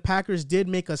 2019, the Packers did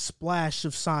make a splash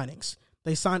of signings.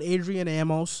 They signed Adrian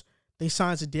Amos. They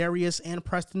signed Za'Darius and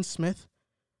Preston Smith.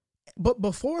 But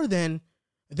before then,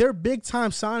 their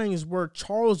big-time signings were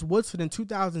Charles Woodson in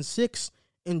 2006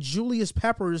 and Julius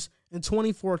Peppers in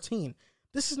 2014.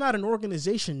 This is not an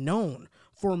organization known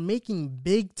for making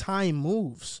big-time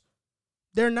moves.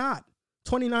 They're not.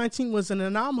 2019 was an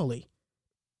anomaly.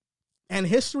 And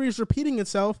history is repeating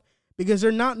itself because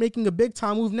they're not making a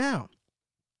big-time move now.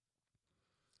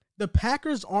 The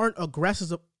Packers aren't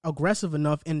aggressive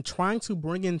enough in trying to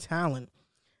bring in talent.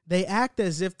 They act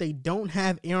as if they don't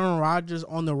have Aaron Rodgers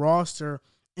on the roster,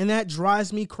 and that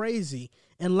drives me crazy.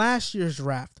 In last year's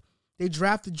draft, they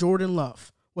drafted Jordan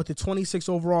Love with the 26th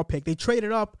overall pick. They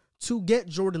traded up to get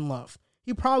Jordan Love.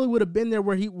 He probably would have been there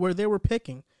where they were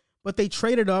picking, but they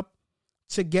traded up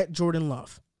to get Jordan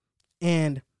Love.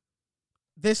 And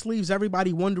this leaves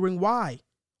everybody wondering why.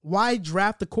 Why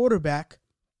draft the quarterback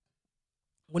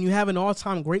when you have an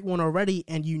all-time great one already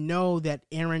and you know that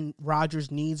Aaron Rodgers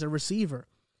needs a receiver?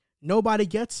 Nobody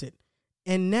gets it.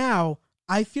 And now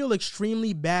I feel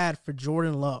extremely bad for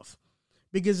Jordan Love.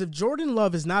 Because if Jordan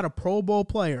Love is not a Pro Bowl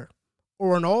player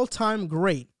or an all-time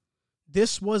great,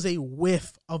 this was a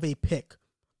whiff of a pick.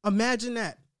 Imagine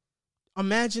that.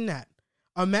 Imagine that.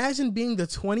 Imagine being the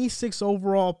 26th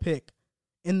overall pick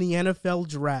in the NFL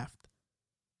draft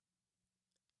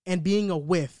and being a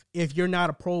whiff if you're not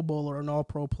a Pro Bowl or an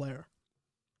all-pro player.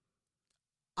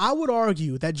 I would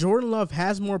argue that Jordan Love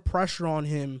has more pressure on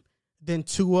him than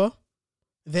Tua,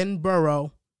 than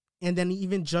Burrow, and then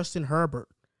even Justin Herbert.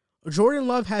 Jordan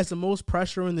Love has the most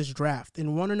pressure in this draft.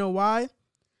 And want to know why?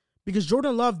 Because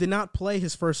Jordan Love did not play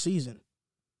his first season.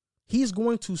 He's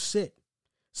going to sit.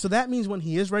 So that means when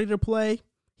he is ready to play,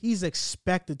 he's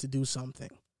expected to do something.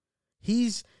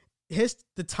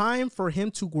 The time for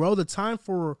him to grow, the time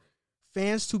for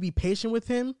fans to be patient with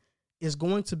him is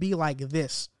going to be like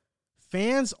this.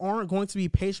 Fans aren't going to be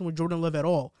patient with Jordan Love at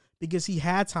all because he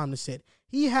had time to sit.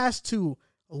 He has to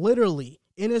literally,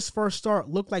 in his first start,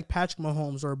 look like Patrick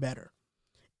Mahomes or better.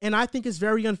 And I think it's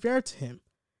very unfair to him.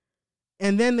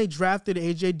 And then they drafted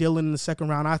A.J. Dillon in the second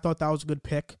round. I thought that was a good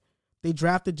pick. They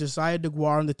drafted Josiah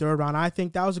DeGuara in the third round. I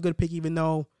think that was a good pick, even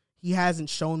though he hasn't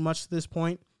shown much to this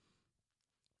point.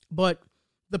 But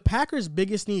the Packers'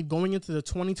 biggest need going into the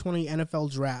 2020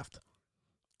 NFL draft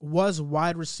was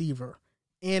wide receiver.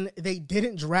 And they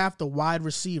didn't draft a wide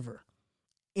receiver.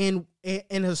 In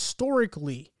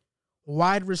historically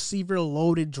wide receiver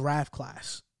loaded draft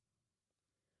class.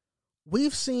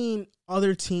 We've seen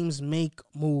other teams make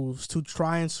moves to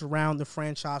try and surround the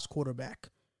franchise quarterback.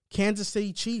 Kansas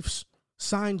City Chiefs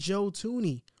signed Joe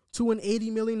Thuney to an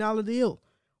 $80 million deal.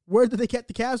 Where did they get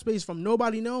the cap space from?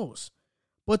 Nobody knows.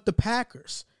 But the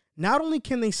Packers, not only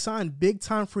can they sign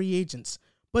big-time free agents,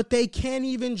 but they can't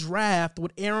even draft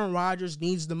what Aaron Rodgers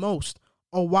needs the most,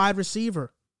 a wide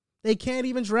receiver. They can't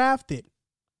even draft it.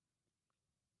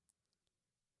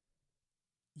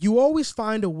 You always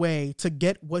find a way to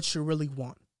get what you really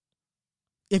want.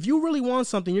 If you really want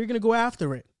something, you're going to go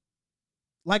after it.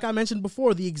 Like I mentioned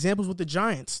before, the examples with the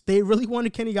Giants. They really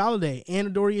wanted Kenny Golladay and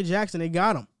Adoree Jackson. They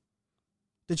got him.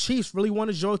 The Chiefs really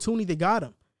wanted Joe Thuney. They got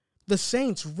him. The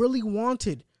Saints really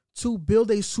wanted to build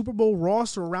a Super Bowl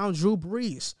roster around Drew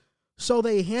Brees. So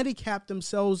they handicapped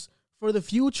themselves for the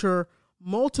future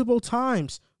multiple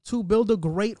times to build a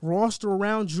great roster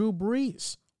around Drew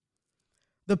Brees.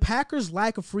 The Packers'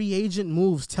 lack of free agent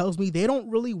moves tells me they don't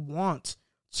really want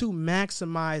to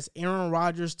maximize Aaron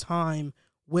Rodgers' time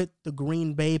with the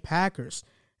Green Bay Packers.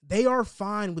 They are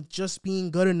fine with just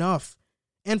being good enough.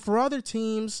 And for other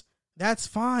teams, that's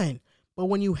fine. But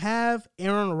when you have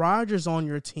Aaron Rodgers on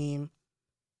your team,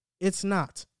 it's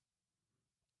not.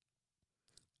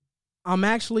 I'm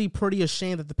actually pretty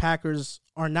ashamed that the Packers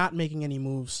are not making any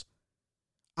moves.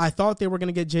 I thought they were going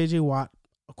to get J.J. Watt.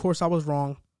 Of course, I was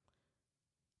wrong.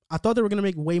 I thought they were going to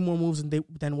make way more moves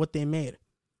than what they made.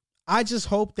 I just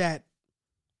hope that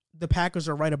the Packers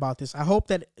are right about this. I hope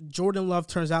that Jordan Love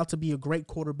turns out to be a great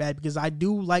quarterback because I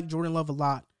do like Jordan Love a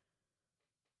lot.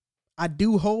 I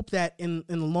do hope that in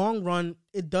the long run,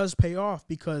 it does pay off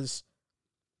because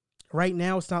right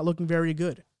now it's not looking very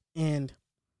good. And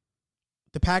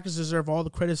the Packers deserve all the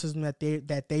criticism that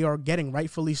they are getting,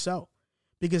 rightfully so.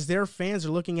 Because their fans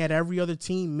are looking at every other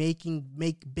team make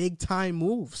big-time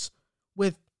moves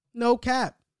with no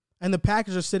cap. And the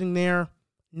Packers are sitting there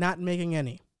not making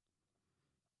any.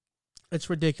 It's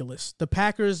ridiculous. The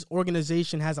Packers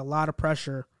organization has a lot of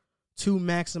pressure to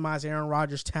maximize Aaron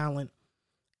Rodgers' talent.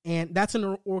 And that's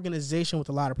an organization with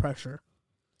a lot of pressure.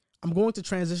 I'm going to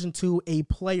transition to a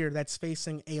player that's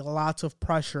facing a lot of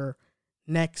pressure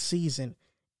next season.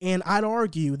 And I'd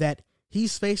argue that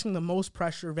he's facing the most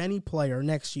pressure of any player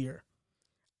next year.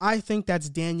 I think that's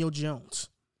Daniel Jones.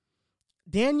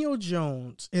 Daniel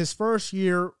Jones, his first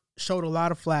year, showed a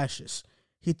lot of flashes.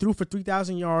 He threw for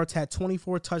 3,000 yards, had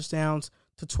 24 touchdowns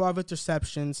to 12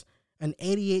 interceptions, an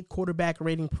 88 quarterback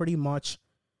rating pretty much,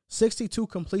 62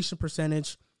 completion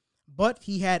percentage, but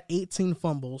he had 18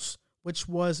 fumbles, which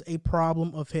was a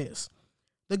problem of his.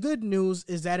 The good news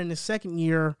is that in his second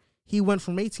year, he went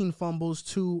from 18 fumbles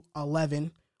to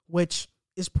 11, which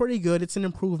is pretty good. It's an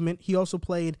improvement. He also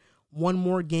played one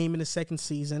more game in the second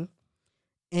season,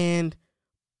 and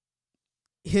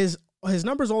his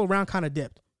numbers all around kind of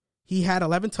dipped. He had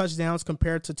 11 touchdowns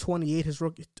compared to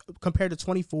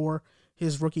 24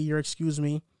 his rookie year,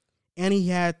 and he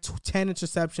had 10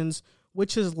 interceptions,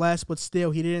 which is less, but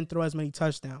still he didn't throw as many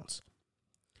touchdowns.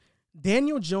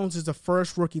 Daniel Jones is the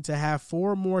first rookie to have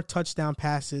 4 or more touchdown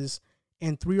passes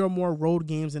and 3 or more road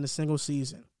games in a single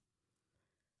season.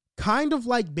 Kind of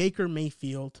like Baker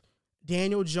Mayfield,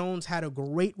 Daniel Jones had a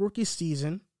great rookie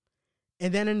season,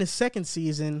 and then in the second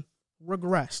season,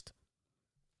 regressed.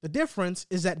 The difference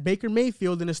is that Baker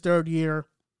Mayfield in his third year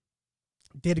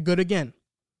did good again.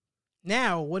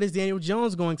 Now, what is Daniel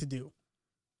Jones going to do?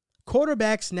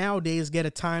 Quarterbacks nowadays get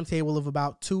a timetable of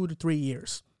about 2 to 3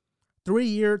 years.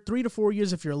 3 to 4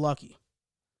 years if you're lucky.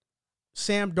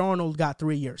 Sam Darnold got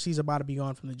 3 years. He's about to be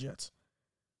gone from the Jets.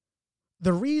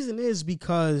 The reason is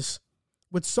because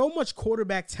with so much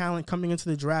quarterback talent coming into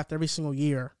the draft every single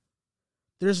year,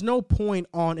 there's no point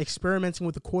on experimenting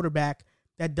with a quarterback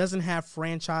that doesn't have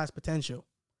franchise potential.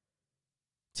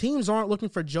 Teams aren't looking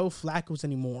for Joe Flacco's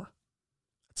anymore.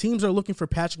 Teams are looking for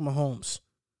Patrick Mahomes.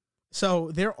 So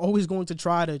they're always going to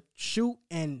try to shoot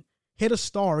and hit a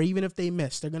star, even if they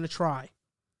miss. They're going to try.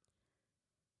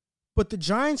 But the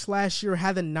Giants last year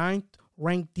had the 9th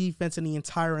ranked defense in the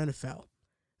entire NFL.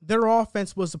 Their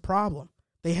offense was the problem.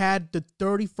 They had the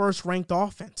 31st ranked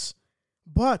offense.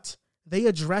 But they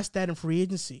addressed that in free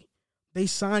agency. They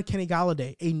signed Kenny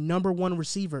Golladay, a number 1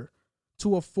 receiver,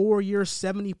 to a 4-year,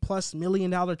 $70+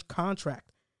 million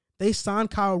contract. They signed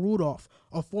Kyle Rudolph,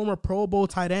 a former Pro Bowl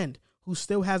tight end, who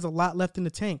still has a lot left in the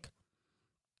tank.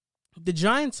 The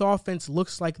Giants' offense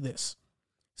looks like this: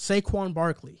 Saquon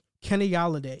Barkley, Kenny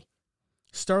Golladay,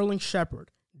 Sterling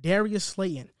Shepard, Darius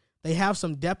Slayton. They have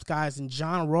some depth guys in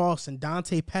John Ross and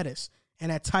Dante Pettis, and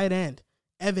at tight end,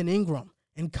 Evan Ingram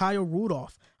and Kyle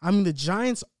Rudolph. I mean, the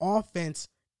Giants' offense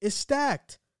is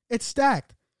stacked. It's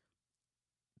stacked.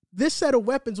 This set of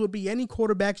weapons would be any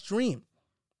quarterback's dream.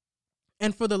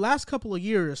 And for the last couple of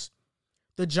years,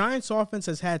 the Giants' offense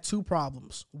has had 2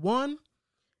 problems. 1,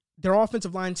 their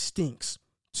offensive line stinks.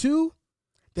 2,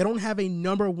 they don't have a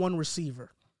number 1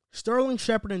 receiver. Sterling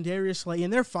Shepard and Darius Slayton,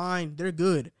 they're fine. They're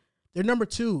good. They're number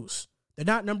 2s. They're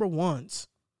not number 1s.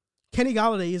 Kenny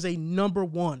Golladay is a number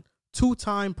 1,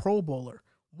 2-time Pro Bowler,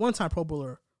 1-time Pro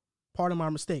Bowler. Pardon my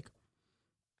mistake.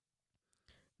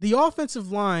 The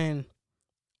offensive line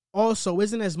also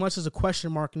isn't as much as a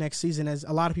question mark next season as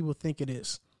a lot of people think it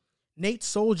is. Nate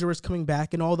Soldier is coming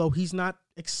back, and although he's not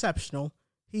exceptional,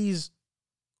 he's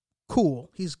cool.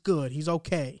 He's good. He's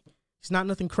okay. He's not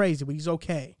nothing crazy, but he's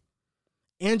okay.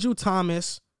 Andrew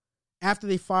Thomas, after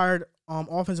they fired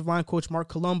offensive line coach Mark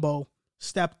Colombo,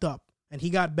 stepped up, and he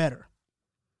got better.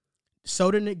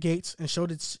 So did Nick Gates, and so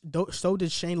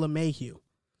did Shane LeMahieu.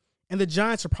 And the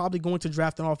Giants are probably going to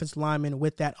draft an offensive lineman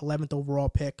with that 11th overall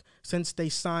pick since they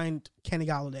signed Kenny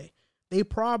Golladay. They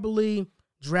probably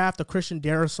draft a Christian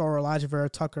Darrisaw or Elijah Vera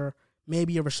Tucker,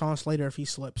 maybe a Rashawn Slater if he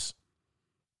slips.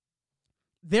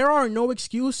 There are no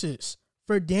excuses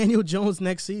for Daniel Jones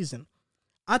next season.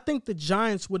 I think the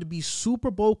Giants would be Super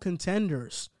Bowl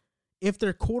contenders if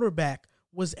their quarterback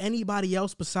was anybody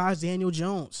else besides Daniel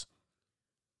Jones.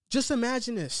 Just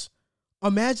imagine this.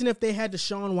 Imagine if they had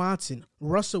Deshaun Watson,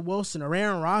 Russell Wilson, or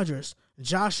Aaron Rodgers,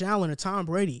 Josh Allen, or Tom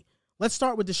Brady. Let's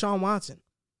start with Deshaun Watson.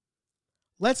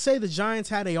 Let's say the Giants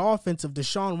had an offense of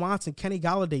Deshaun Watson, Kenny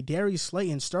Golladay, Darius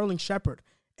Slayton, Sterling Shepard,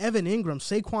 Evan Ingram,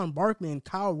 Saquon Barkley, and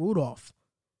Kyle Rudolph.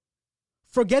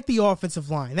 Forget the offensive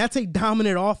line. That's a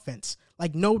dominant offense,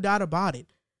 like no doubt about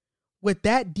it. With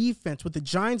that defense, with the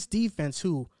Giants defense,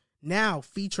 who now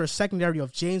feature a secondary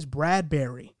of James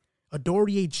Bradbury,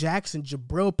 Adoree Jackson,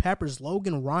 Jabril Peppers,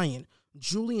 Logan Ryan,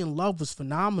 Julian Love was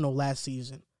phenomenal last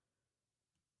season.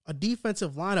 A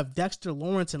defensive line of Dexter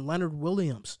Lawrence and Leonard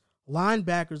Williams.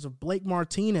 Linebackers of Blake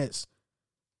Martinez,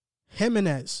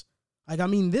 Jimenez.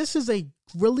 This is a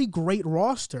really great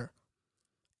roster.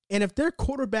 And if their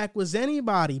quarterback was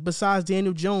anybody besides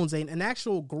Daniel Jones, an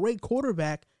actual great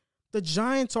quarterback, the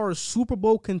Giants are a Super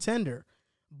Bowl contender.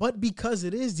 But because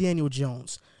it is Daniel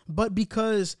Jones, but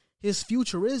because his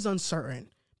future is uncertain,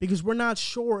 because we're not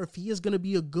sure if he is going to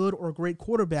be a good or great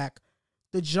quarterback,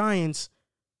 the Giants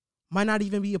might not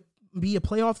even be a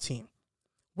playoff team.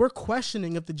 We're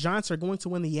questioning if the Giants are going to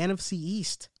win the NFC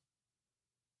East.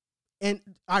 And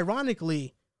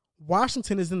ironically,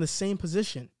 Washington is in the same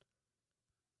position.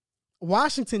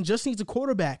 Washington just needs a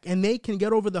quarterback, and they can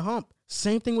get over the hump.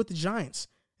 Same thing with the Giants.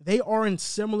 They are in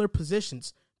similar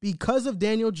positions. Because of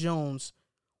Daniel Jones,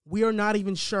 we are not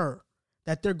even sure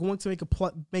that they're going to make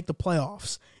the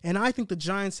playoffs. And I think the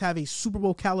Giants have a Super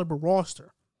Bowl caliber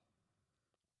roster.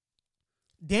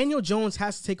 Daniel Jones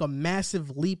has to take a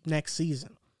massive leap next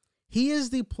season. He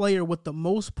is the player with the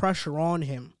most pressure on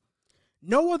him.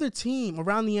 No other team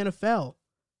around the NFL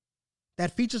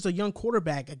that features a young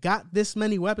quarterback got this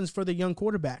many weapons for the young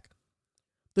quarterback.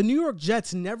 The New York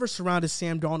Jets never surrounded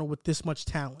Sam Darnold with this much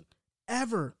talent.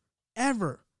 Ever.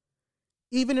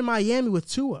 Even in Miami with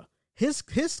Tua. His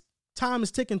time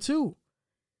is ticking too.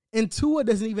 And Tua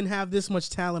doesn't even have this much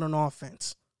talent on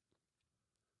offense.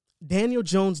 Daniel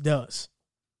Jones does.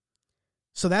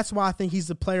 So that's why I think he's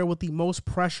the player with the most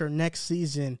pressure next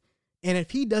season. And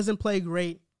if he doesn't play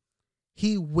great,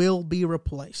 he will be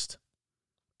replaced.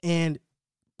 And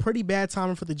pretty bad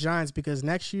timing for the Giants because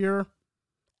next year,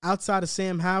 outside of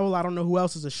Sam Howell, I don't know who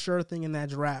else is a sure thing in that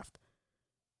draft.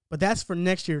 But that's for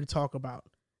next year to talk about.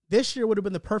 This year would have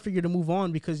been the perfect year to move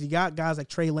on because you got guys like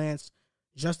Trey Lance,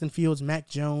 Justin Fields, Mac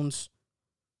Jones,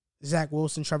 Zach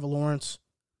Wilson, Trevor Lawrence.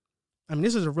 I mean,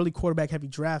 this is a really quarterback-heavy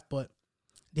draft, but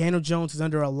Daniel Jones is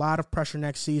under a lot of pressure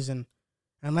next season,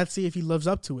 and let's see if he lives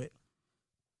up to it.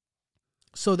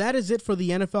 So that is it for the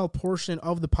NFL portion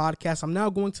of the podcast. I'm now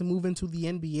going to move into the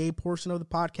NBA portion of the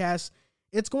podcast.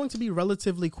 It's going to be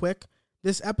relatively quick.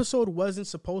 This episode wasn't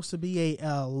supposed to be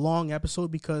a long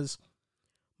episode because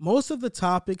most of the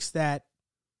topics that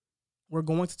we're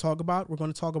going to talk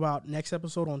about next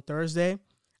episode on Thursday.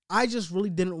 I just really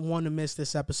didn't want to miss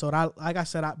this episode. Like I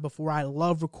said before, I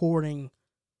love recording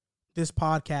this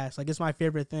podcast. Like, it's my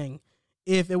favorite thing.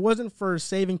 If it wasn't for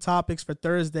saving topics for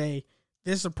Thursday,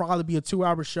 this would probably be a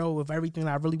 2-hour show of everything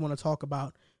that I really want to talk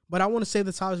about. But I want to save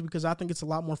the topics because I think it's a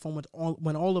lot more fun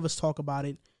when all of us talk about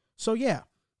it. So yeah,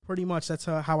 pretty much that's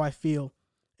how I feel.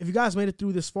 If you guys made it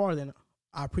through this far, then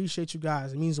I appreciate you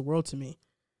guys. It means the world to me.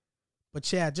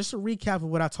 But yeah, just a recap of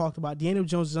what I talked about. Daniel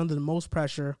Jones is under the most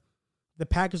pressure. The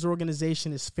Packers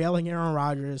organization is failing Aaron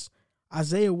Rodgers.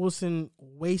 Isaiah Wilson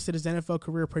wasted his NFL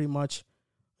career pretty much.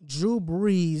 Drew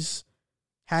Brees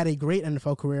had a great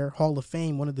NFL career, Hall of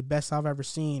Fame, one of the best I've ever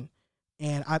seen.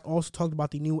 And I also talked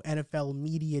about the new NFL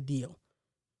media deal.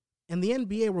 In the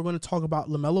NBA, we're going to talk about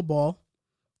Lamelo Ball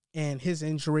and his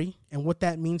injury and what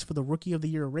that means for the Rookie of the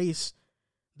Year race.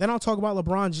 Then I'll talk about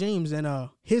LeBron James and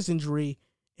his injury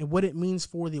and what it means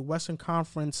for the Western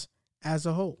Conference as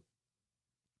a whole.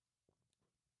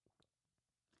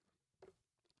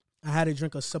 I had to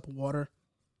drink a sip of water.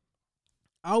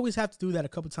 I always have to do that a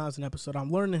couple times in an episode.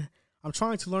 I'm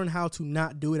trying to learn how to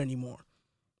not do it anymore.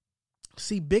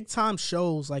 See, big time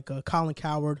shows like Colin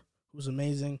Cowherd, who's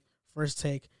amazing, First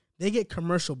Take, they get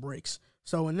commercial breaks.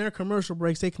 So in their commercial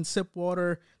breaks, they can sip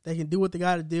water, they can do what they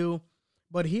got to do.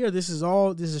 But here, this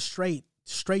is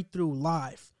straight through,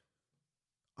 live,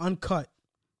 uncut.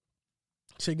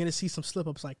 So you're going to see some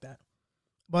slip-ups like that.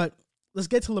 But let's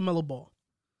get to Lamelo Ball.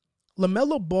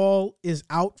 Lamelo Ball is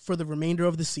out for the remainder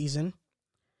of the season.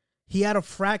 He had a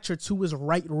fracture to his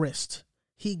right wrist.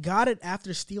 He got it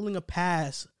after stealing a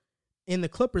pass in the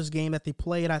Clippers game that they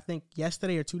played, I think,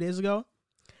 yesterday or 2 days ago.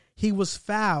 He was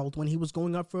fouled when he was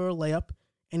going up for a layup,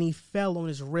 and he fell on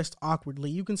his wrist awkwardly.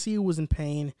 You can see he was in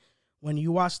pain. When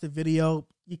you watch the video,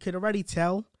 you could already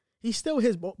tell. He still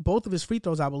hit both of his free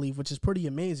throws, I believe, which is pretty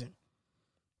amazing.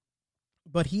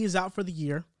 But he is out for the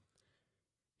year.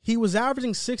 He was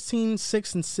averaging 16,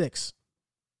 6, and 6.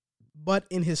 But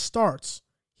in his starts,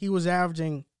 he was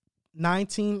averaging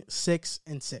 19, 6,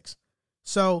 and 6.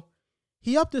 So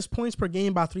he upped his points per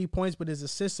game by 3 points, but his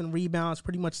assists and rebounds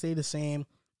pretty much stayed the same.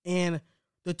 And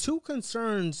the two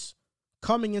concerns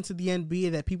coming into the NBA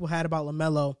that people had about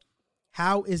LaMelo,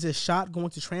 how is his shot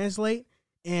going to translate,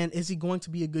 and is he going to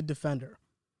be a good defender?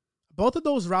 Both of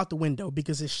those are out the window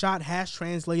because his shot has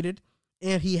translated,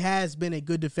 and he has been a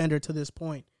good defender to this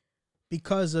point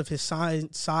because of his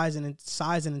size and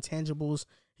intangibles.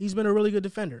 He's been a really good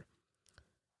defender.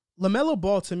 LaMelo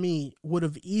Ball, to me, would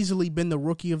have easily been the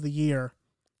Rookie of the Year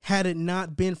had it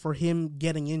not been for him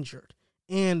getting injured.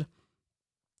 And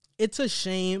it's a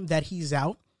shame that he's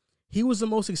out. He was the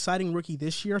most exciting rookie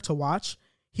this year to watch.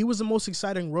 He was the most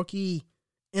exciting rookie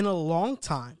in a long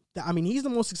time. I mean, he's the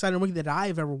most exciting rookie that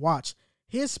I've ever watched.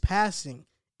 His passing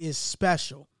is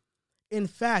special. In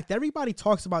fact, everybody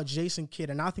talks about Jason Kidd,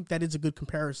 and I think that is a good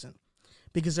comparison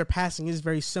because their passing is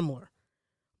very similar.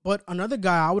 But another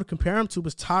guy I would compare him to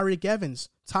was Tyreek Evans.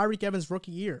 Tyreek Evans'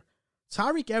 rookie year.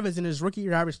 Tyreek Evans in his rookie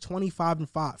year averaged 25 and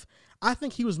 5. I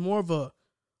think he was more of a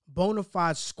bona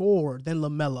fide scorer than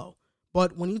LaMelo.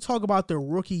 But when you talk about their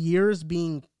rookie years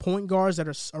being point guards that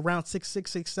are around 6'6",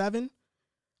 6'7",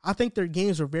 I think their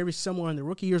games were very similar, and their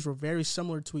rookie years were very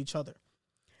similar to each other.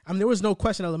 I mean, there was no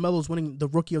question that LaMelo was winning the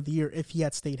Rookie of the Year if he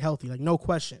had stayed healthy. Like, no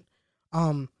question.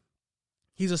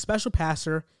 He's a special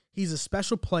passer. He's a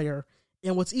special player.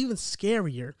 And what's even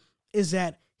scarier is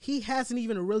that he hasn't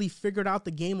even really figured out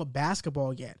the game of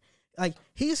basketball yet. Like,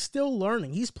 he's still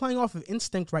learning. He's playing off of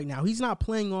instinct right now. He's not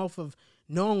playing off of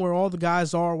knowing where all the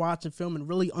guys are, watching film, and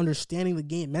really understanding the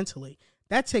game mentally.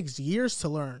 That takes years to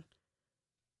learn.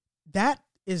 That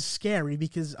is scary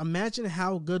because imagine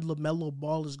how good LaMelo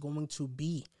Ball is going to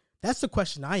be. That's the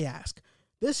question I ask.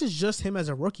 This is just him as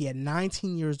a rookie at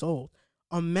 19 years old.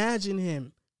 Imagine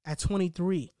him at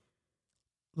 23.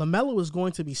 LaMelo is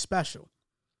going to be special.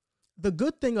 The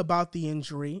good thing about the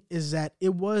injury is that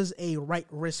it was a right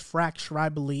wrist fracture, I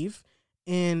believe.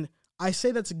 And I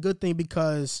say that's a good thing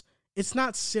because it's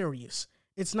not serious.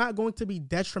 It's not going to be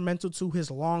detrimental to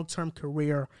his long-term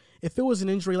career. If it was an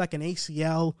injury like an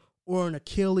ACL or an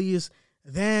Achilles,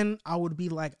 then I would be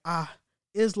like,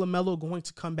 is LaMelo going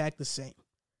to come back the same?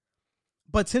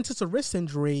 But since it's a wrist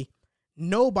injury,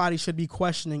 nobody should be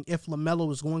questioning if LaMelo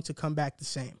is going to come back the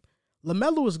same.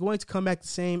 LaMelo is going to come back the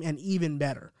same and even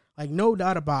better. Like, no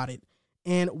doubt about it.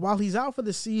 And while he's out for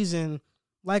the season,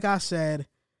 like I said,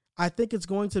 I think it's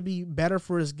going to be better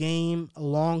for his game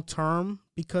long term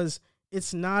because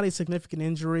it's not a significant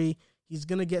injury. He's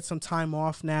going to get some time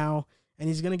off now, and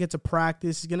he's going to get to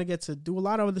practice. He's going to get to do a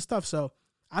lot of other stuff. So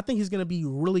I think he's going to be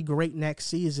really great next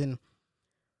season.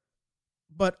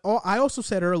 But I also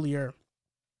said earlier,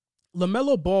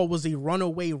 LaMelo Ball was a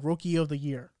runaway Rookie of the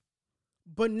Year.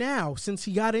 But now, since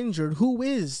he got injured, who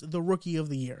is the Rookie of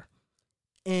the Year?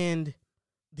 And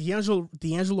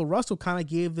D'Angelo Russell kind of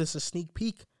gave this a sneak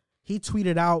peek. He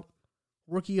tweeted out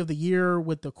Rookie of the Year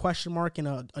with the question mark and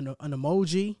an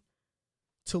emoji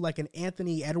to like an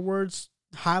Anthony Edwards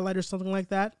highlight or something like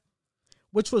that,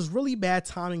 which was really bad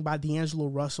timing by D'Angelo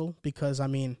Russell because, I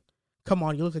mean, come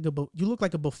on, you look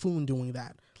like a buffoon doing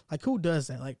that. Like, who does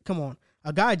that? Like, come on.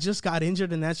 A guy just got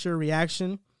injured and that's your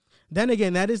reaction. Then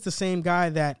again, that is the same guy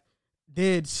that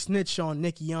did snitch on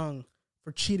Nick Young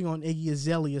for cheating on Iggy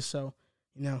Azalea. So,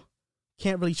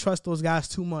 can't really trust those guys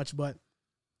too much. But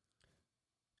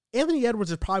Anthony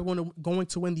Edwards is probably going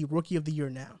to win the Rookie of the Year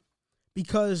now.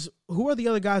 Because who are the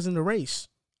other guys in the race?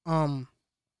 Tyrese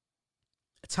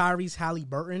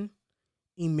Halliburton,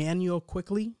 Emmanuel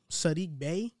Quickley, Sadiq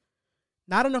Bey.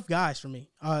 Not enough guys for me.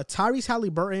 Tyrese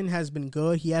Halliburton has been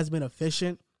good. He has been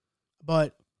efficient.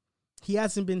 But he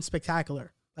hasn't been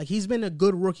spectacular. Like, he's been a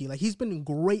good rookie. Like, he's been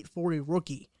great for a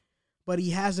rookie. But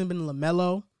he hasn't been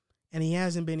LaMelo, and he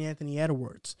hasn't been Anthony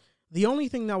Edwards. The only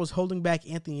thing that was holding back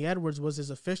Anthony Edwards was his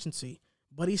efficiency.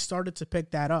 But he started to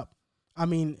pick that up. I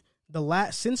mean,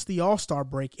 since the All-Star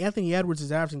break, Anthony Edwards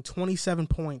is averaging 27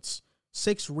 points,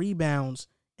 6 rebounds,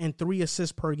 and 3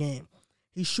 assists per game.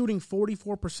 He's shooting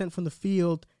 44% from the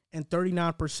field and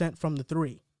 39% from the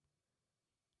three.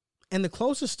 And the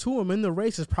closest to him in the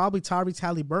race is probably Tyrese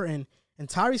Halliburton. And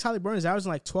Tyrese Halliburton is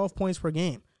averaging like 12 points per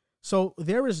game. So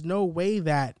there is no way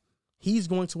that he's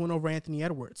going to win over Anthony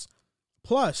Edwards.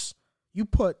 Plus, you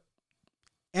put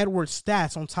Edwards'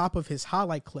 stats on top of his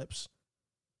highlight clips,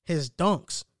 his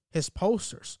dunks, his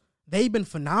posters. They've been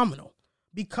phenomenal.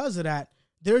 Because of that,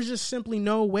 there's just simply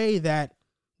no way that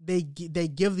they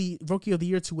give the Rookie of the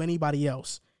Year to anybody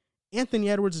else. Anthony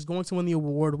Edwards is going to win the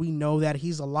award. We know that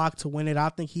he's a lock to win it. I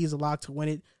think he's a lock to win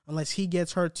it unless he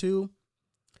gets hurt too.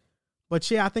 But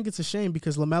yeah, I think it's a shame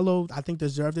because LaMelo, I think,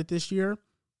 deserved it this year.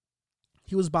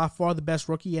 He was by far the best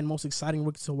rookie and most exciting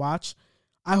rookie to watch.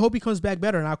 I hope he comes back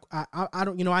better. And I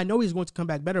don't, I know he's going to come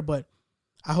back better, but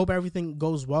I hope everything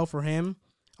goes well for him.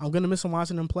 I'm going to miss him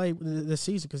watching him play this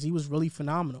season because he was really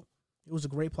phenomenal. He was a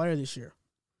great player this year.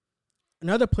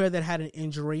 Another player that had an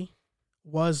injury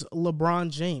was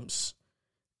LeBron James.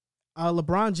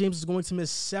 LeBron James is going to miss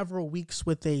several weeks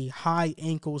with a high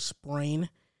ankle sprain.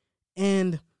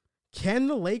 And can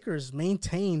the Lakers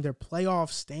maintain their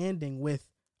playoff standing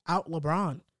without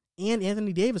LeBron and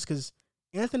Anthony Davis? Because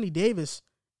Anthony Davis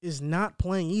is not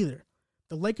playing either.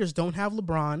 The Lakers don't have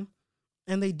LeBron,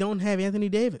 and they don't have Anthony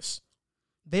Davis.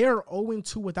 They are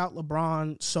 0-2 without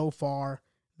LeBron so far.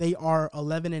 They are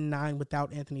 11-9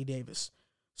 without Anthony Davis.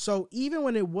 So even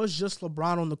when it was just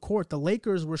LeBron on the court, the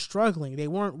Lakers were struggling. They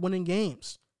weren't winning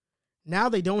games. Now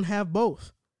they don't have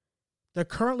both. They're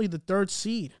currently the 3rd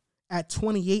seed at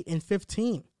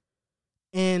 28-15.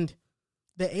 And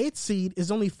the 8th seed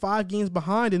is only 5 games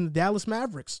behind in the Dallas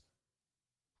Mavericks.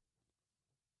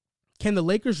 Can the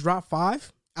Lakers drop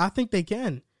 5? I think they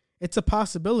can. It's a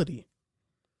possibility.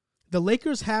 The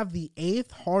Lakers have the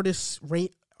 8th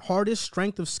hardest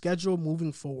strength of schedule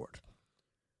moving forward,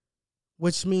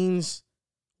 which means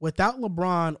without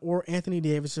LeBron or Anthony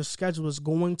Davis, their schedule is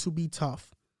going to be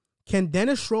tough. Can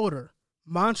Dennis Schroeder,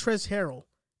 Montrezl Harrell,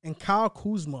 and Kyle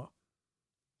Kuzma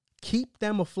keep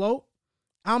them afloat?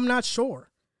 I'm not sure.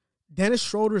 Dennis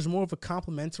Schroeder is more of a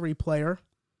complimentary player.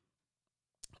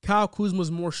 Kyle Kuzma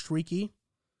is more streaky.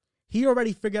 He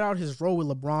already figured out his role with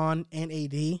LeBron and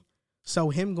AD. So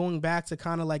him going back to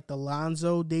kind of like the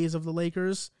Lonzo days of the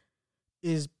Lakers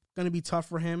is going to be tough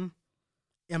for him.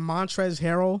 And Montrezl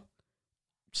Harrell,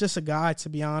 just a guy, to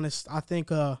be honest. I think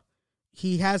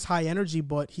he has high energy,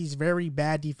 but he's very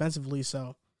bad defensively.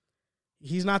 So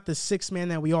he's not the sixth man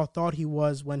that we all thought he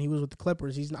was when he was with the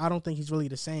Clippers. I don't think he's really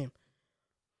the same.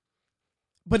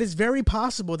 But it's very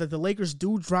possible that the Lakers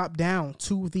do drop down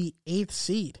to the 8th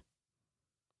seed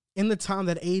in the time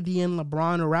that AD and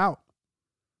LeBron are out.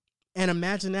 And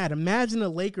imagine that. Imagine the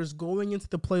Lakers going into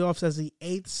the playoffs as the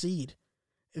 8th seed.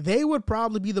 They would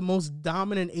probably be the most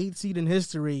dominant 8th seed in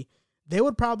history. They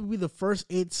would probably be the first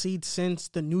 8th seed since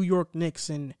the New York Knicks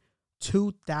in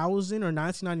 2000 or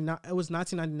 1999. It was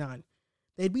 1999.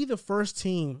 They'd be the first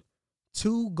team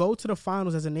to go to the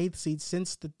finals as an 8th seed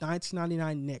since the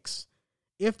 1999 Knicks.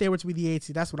 If they were to be the 8th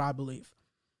seed, that's what I believe.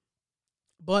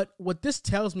 But what this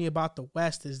tells me about the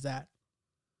West is that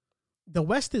the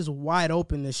West is wide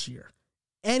open this year.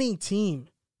 Any team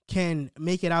can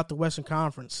make it out the Western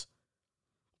Conference.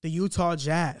 The Utah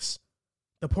Jazz,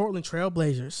 the Portland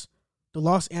Trailblazers, the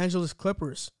Los Angeles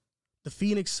Clippers, the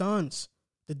Phoenix Suns,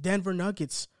 the Denver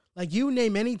Nuggets. Like, you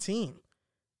name any team.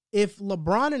 If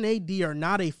LeBron and AD are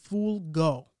not a full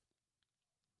go,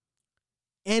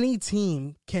 any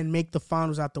team can make the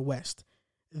finals out the West.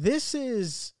 This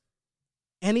is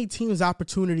any team's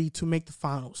opportunity to make the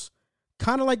finals.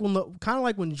 Kind of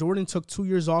like when Jordan took 2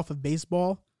 years off of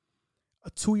baseball,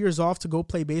 2 years off to go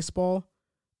play baseball.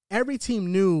 Every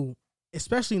team knew,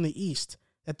 especially in the East,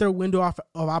 that their window of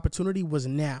opportunity was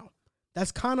now.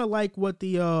 That's kind of like what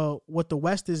the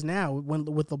West is now,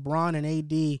 with LeBron and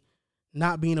AD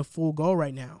not being a full go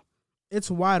right now. It's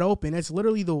wide open. It's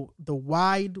literally the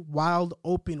wide, wild,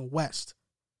 open West.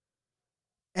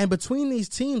 And between these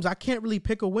teams, I can't really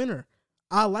pick a winner.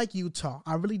 I like Utah.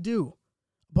 I really do.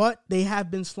 But they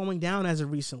have been slowing down as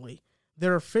of recently.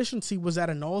 Their efficiency was at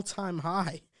an all-time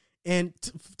high. And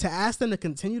to ask them to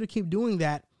continue to keep doing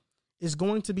that is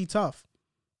going to be tough.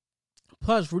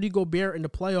 Plus, Rudy Gobert in the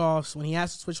playoffs, when he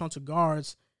has to switch onto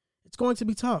guards, it's going to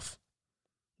be tough.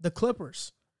 The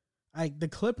Clippers. The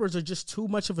Clippers are just too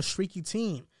much of a streaky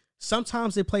team.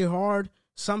 Sometimes they play hard,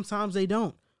 sometimes they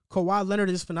don't. Kawhi Leonard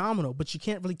is phenomenal, but you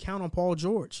can't really count on Paul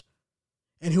George.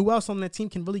 And who else on that team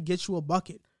can really get you a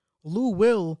bucket? Lou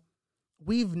Will,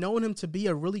 we've known him to be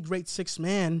a really great sixth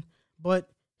man, but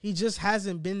he just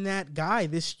hasn't been that guy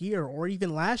this year or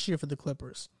even last year for the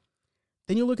Clippers.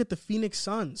 Then you look at the Phoenix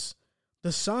Suns.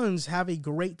 The Suns have a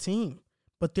great team,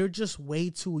 but they're just way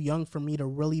too young for me to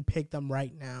really pick them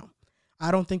right now.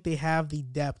 I don't think they have the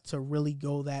depth to really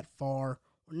go that far.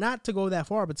 Or not to go that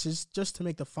far, but just to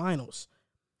make the finals.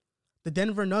 The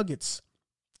Denver Nuggets.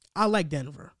 I like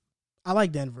Denver,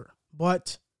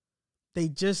 but they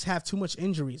just have too much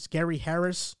injuries. Gary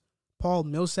Harris, Paul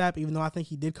Millsap, even though I think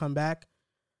he did come back.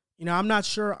 I'm not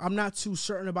sure. I'm not too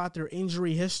certain about their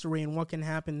injury history and what can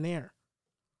happen there.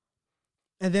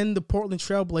 And then the Portland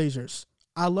Trailblazers.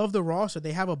 I love the roster.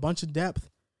 They have a bunch of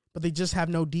depth, but they just have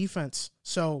no defense.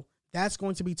 So that's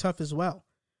going to be tough as well.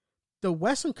 The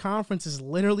Western Conference is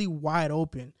literally wide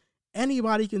open.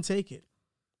 Anybody can take it.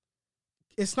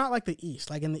 It's not like the East.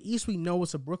 Like in the East, we know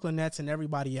it's the Brooklyn Nets and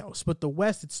everybody else. But the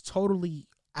West, it's totally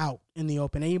out in the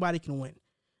open. Anybody can win.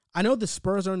 I know the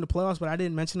Spurs are in the playoffs, but I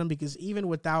didn't mention them because even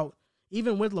with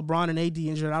LeBron and AD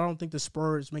injured, I don't think the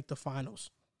Spurs make the finals.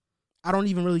 I don't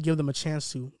even really give them a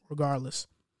chance to, regardless.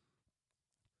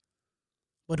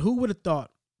 But who would have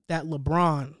thought that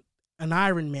LeBron, an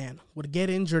Iron Man, would get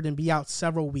injured and be out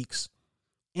several weeks?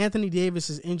 Anthony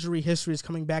Davis's injury history is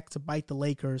coming back to bite the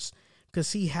Lakers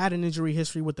because he had an injury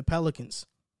history with the Pelicans.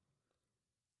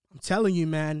 I'm telling you,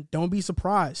 man, don't be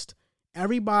surprised.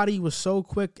 Everybody was so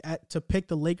quick to pick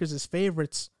the Lakers as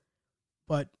favorites,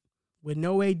 but with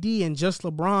no AD and just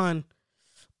LeBron,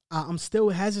 I'm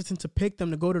still hesitant to pick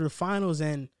them to go to the finals.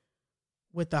 And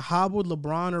with the hobbled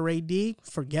LeBron or AD,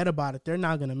 forget about it. They're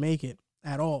not going to make it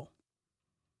at all.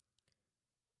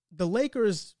 The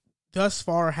Lakers thus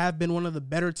far have been one of the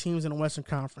better teams in the Western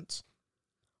Conference.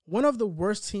 One of the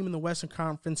worst teams in the Western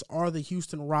Conference are the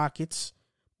Houston Rockets,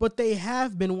 but they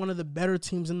have been one of the better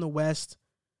teams in the West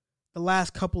the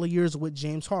last couple of years with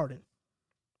James Harden.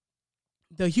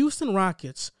 The Houston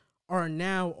Rockets are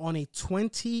now on a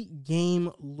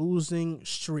 20-game losing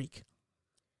streak.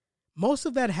 Most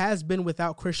of that has been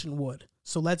without Christian Wood,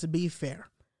 so let's be fair.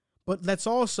 But let's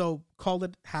also call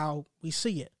it how we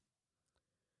see it.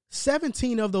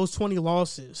 17 of those 20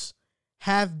 losses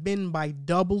have been by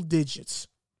double digits.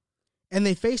 And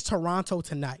they face Toronto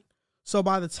tonight. So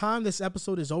by the time this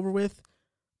episode is over with,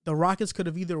 the Rockets could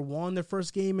have either won their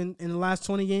first game in the last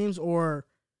 20 games, or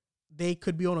they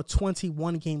could be on a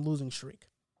 21-game losing streak.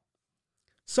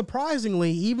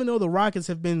 Surprisingly, even though the Rockets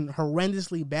have been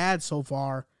horrendously bad so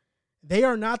far, they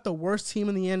are not the worst team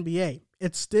in the NBA.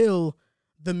 It's still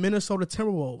the Minnesota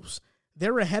Timberwolves.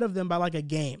 They're ahead of them by like a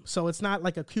game, so it's not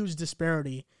like a huge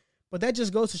disparity. But that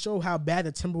just goes to show how bad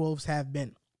the Timberwolves have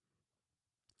been.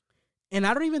 And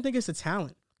I don't even think it's the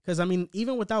talent. Because, I mean,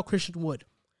 even without Christian Wood,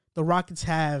 the Rockets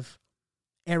have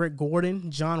Eric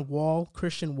Gordon, John Wall,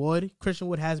 Christian Wood. Christian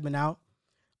Wood has been out.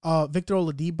 Victor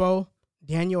Oladipo,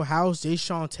 Daniel House,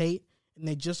 Jae'Sean Tate, and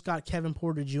they just got Kevin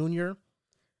Porter Jr.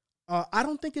 I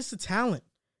don't think it's the talent.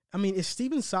 I mean, is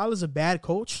Stephen Silas a bad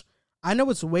coach? I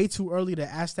know it's way too early to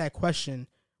ask that question,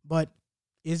 but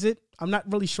is it? I'm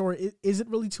not really sure. Is it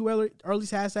really too early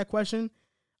to ask that question?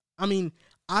 I mean,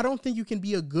 I don't think you can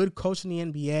be a good coach in the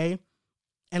NBA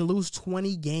and lose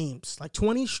 20 games, like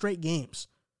 20 straight games.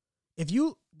 If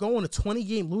you go on a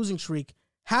 20-game losing streak,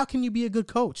 how can you be a good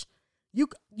coach? You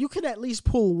could at least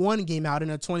pull one game out in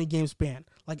a 20-game span,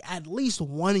 like at least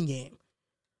one game.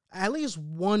 At least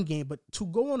one game, but to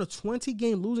go on a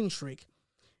 20-game losing streak.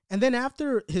 And then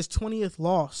after his 20th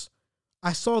loss,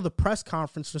 I saw the press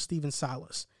conference for Stephen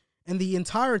Silas. And the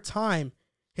entire time,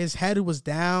 his head was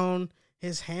down,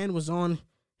 his hand was on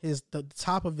the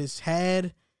top of his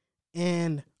head,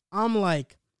 and I'm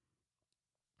like,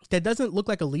 that doesn't look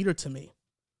like a leader to me.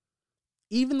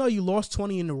 Even though you lost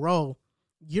 20 in a row,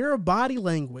 your body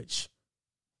language,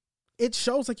 it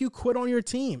shows like you quit on your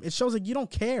team. It shows like you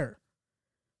don't care.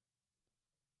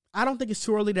 I don't think it's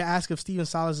too early to ask if Stephen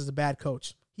Silas is a bad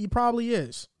coach. He probably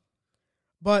is.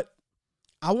 But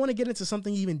I want to get into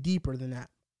something even deeper than that.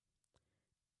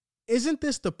 Isn't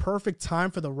this the perfect time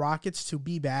for the Rockets to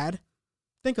be bad?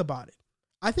 Think about it.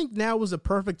 I think now was the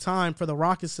perfect time for the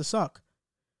Rockets to suck.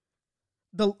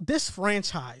 This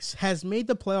franchise has made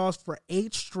the playoffs for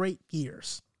 8 straight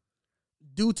years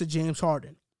due to James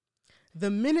Harden. The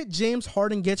minute James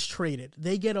Harden gets traded,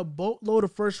 they get a boatload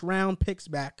of first-round picks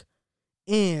back,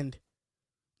 and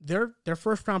their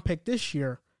first-round pick this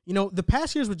year, you know, the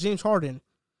past years with James Harden,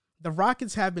 the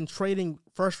Rockets have been trading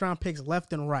first-round picks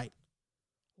left and right.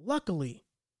 Luckily,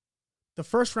 the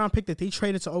first-round pick that they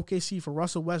traded to OKC for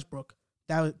Russell Westbrook,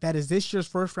 that is this year's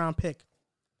first-round pick,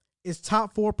 is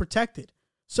top 4 protected.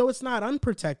 So it's not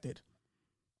unprotected.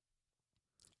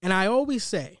 And I always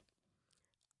say,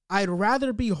 I'd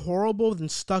rather be horrible than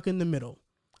stuck in the middle.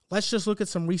 Let's just look at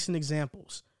some recent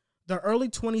examples. The early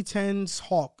 2010s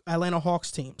Atlanta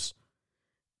Hawks teams.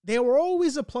 They were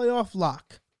always a playoff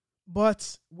lock,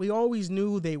 but we always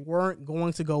knew they weren't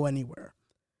going to go anywhere.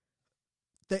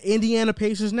 The Indiana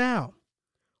Pacers now.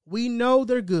 We know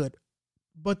they're good,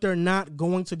 but they're not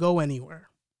going to go anywhere.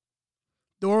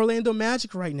 The Orlando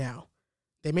Magic right now.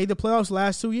 They made the playoffs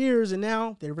last 2 years, and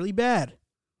now they're really bad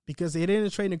because they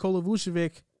didn't trade Nikola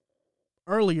Vucevic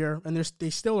earlier, and they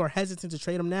still are hesitant to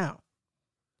trade him now.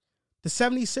 The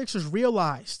 76ers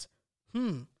realized,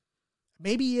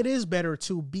 maybe it is better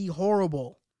to be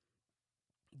horrible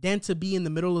than to be in the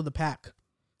middle of the pack.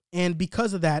 And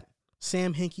because of that,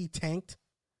 Sam Hinkie tanked.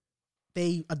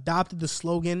 They adopted the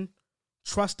slogan,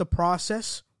 trust the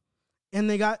process, and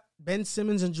they got Ben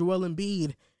Simmons and Joel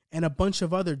Embiid and a bunch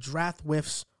of other draft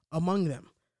whiffs among them.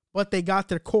 But they got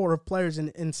their core of players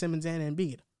in Simmons and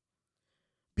Embiid.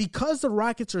 Because the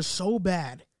Rockets are so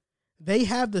bad, they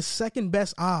have the second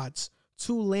best odds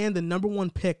to land the number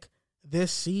 1 pick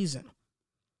this season.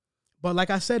 But like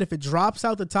I said, if it drops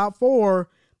out the top 4,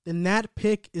 then that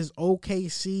pick is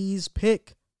OKC's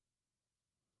pick.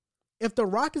 If the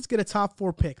Rockets get a top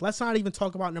 4 pick, let's not even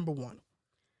talk about number 1.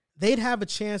 They'd have a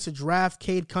chance to draft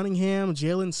Cade Cunningham,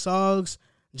 Jalen Suggs,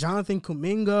 Jonathan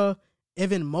Kuminga,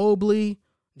 Evan Mobley,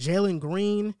 Jalen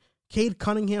Green. Cade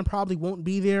Cunningham probably won't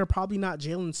be there, probably not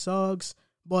Jalen Suggs,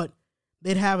 but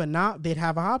they'd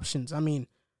have options. I mean,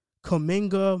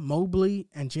 Kuminga, Mobley,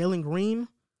 and Jalen Green.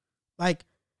 Like,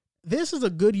 this is a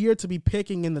good year to be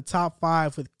picking in the top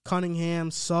 5 with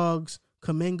Cunningham, Suggs,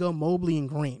 Kuminga, Mobley, and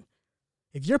Green.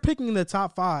 If you're picking in the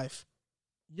top 5,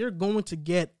 you're going to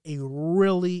get a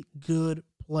really good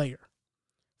player.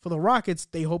 For the Rockets,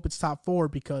 they hope it's top 4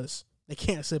 because they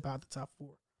can't slip out the top 4.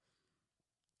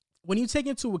 When you take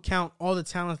into account all the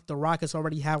talent that the Rockets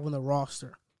already have on the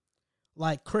roster,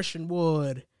 like Christian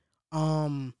Wood,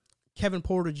 Kevin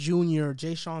Porter Jr.,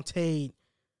 Jae'Sean Tate,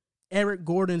 Eric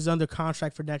Gordon's under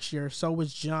contract for next year. So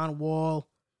is John Wall.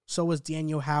 So is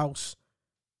Daniel House.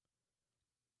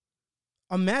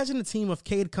 Imagine a team of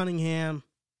Cade Cunningham,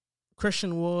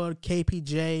 Christian Wood,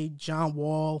 KPJ, John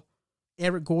Wall,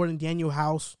 Eric Gordon, Daniel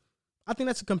House. I think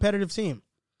that's a competitive team.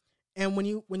 And when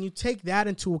you take that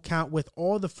into account with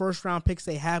all the first-round picks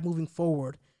they have moving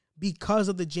forward because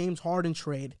of the James Harden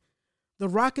trade, the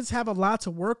Rockets have a lot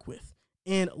to work with.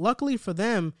 And luckily for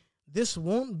them, this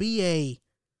won't be a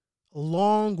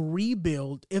long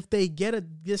rebuild if they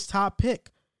get this top pick.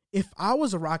 If I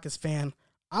was a Rockets fan,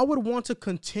 I would want to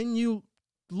continue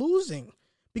losing,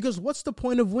 because what's the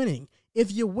point of winning? If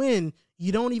you win,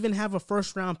 you don't even have a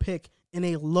first-round pick in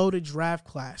a loaded draft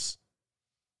class.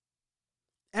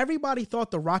 Everybody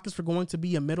thought the Rockets were going to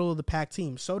be a middle-of-the-pack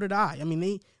team. So did I. I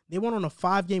mean, they went on a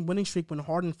 5-game winning streak when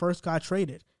Harden first got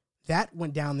traded. That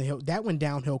went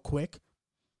downhill quick.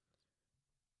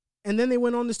 And then they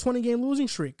went on this 20-game losing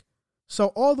streak.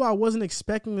 So although I wasn't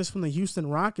expecting this from the Houston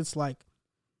Rockets,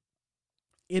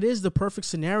 it is the perfect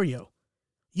scenario.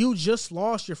 You just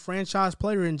lost your franchise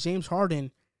player in James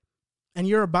Harden, and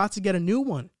you're about to get a new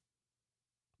one.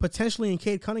 Potentially in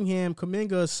Cade Cunningham,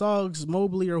 Kuminga, Suggs,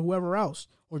 Mobley, or whoever else,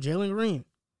 or Jalen Green.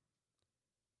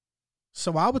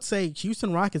 So I would say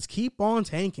Houston Rockets, keep on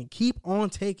tanking. Keep on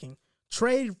taking.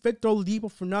 Trade Victor Oladipo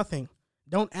for nothing.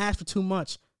 Don't ask for too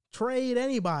much. Trade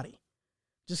anybody.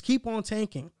 Just keep on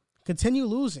tanking. Continue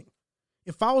losing.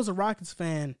 If I was a Rockets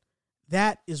fan,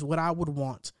 that is what I would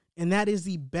want. And that is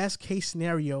the best case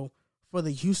scenario for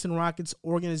the Houston Rockets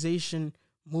organization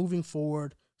moving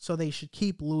forward, so they should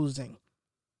keep losing.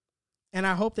 And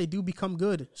I hope they do become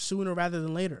good sooner rather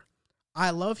than later. I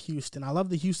love Houston. I love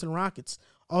the Houston Rockets.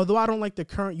 Although I don't like their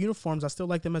current uniforms, I still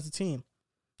like them as a team.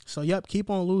 So, keep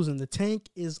on losing. The tank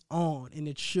is on, and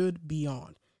it should be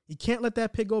on. You can't let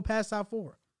that pick go past top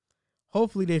 4.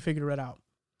 Hopefully they figure it out.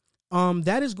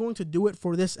 That is going to do it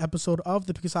for this episode of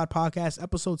the Pick Aside Podcast,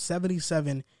 episode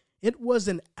 77. It was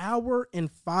an hour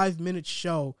and 5-minute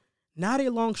show. Not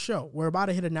a long show. We're about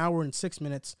to hit an hour and 6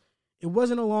 minutes. It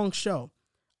wasn't a long show.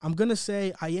 I'm going to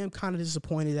say I am kind of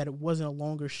disappointed that it wasn't a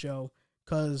longer show,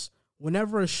 because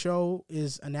whenever a show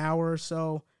is an hour or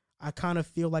so, I kind of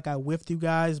feel like I whiffed you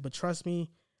guys. But trust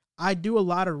me, I do a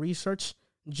lot of research.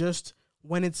 Just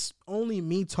when it's only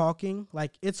me talking,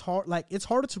 it's hard. It's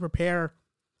harder to prepare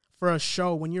for a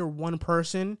show when you're one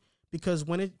person, because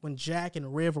when Jack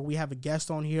and Riv, or we have a guest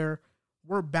on here,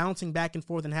 we're bouncing back and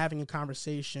forth and having a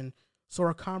conversation. So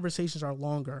our conversations are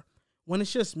longer. When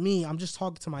it's just me, I'm just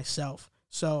talking to myself.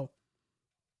 So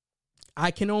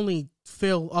I can only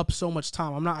fill up so much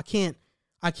time. I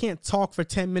can't talk for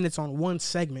 10 minutes on one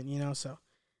segment, so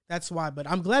that's why. But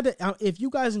I'm glad that if you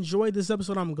guys enjoyed this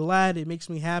episode, I'm glad. It makes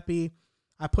me happy.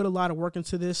 I put a lot of work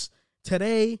into this.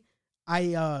 Today,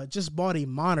 I just bought a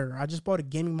monitor. I just bought a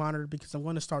gaming monitor because I'm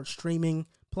going to start streaming,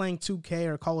 playing 2K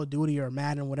or Call of Duty or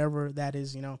Madden, whatever that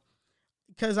is,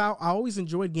 because I always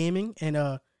enjoyed gaming.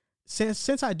 And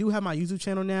since I do have my YouTube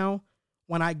channel now,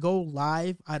 when I go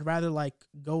live, I'd rather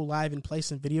go live and play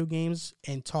some video games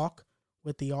and talk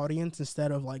with the audience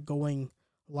instead of going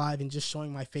live and just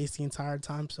showing my face the entire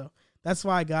time. So that's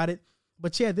why I got it.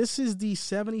 But this is the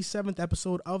 77th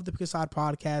episode of the Pick Aside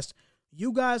Podcast.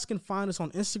 You guys can find us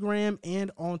on Instagram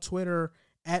and on Twitter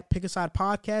at Pick Aside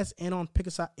Podcast and on Pick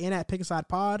Aside and at Pick Aside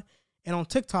Pod. And on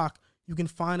TikTok, you can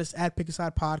find us at Pick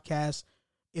Aside Podcast.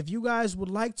 If you guys would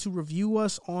like to review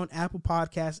us on Apple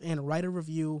Podcasts and write a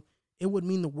review, it would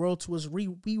mean the world to us. We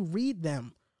read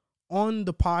them on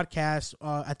the podcast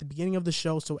at the beginning of the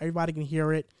show so everybody can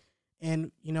hear it.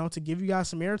 And, to give you guys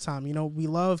some airtime. We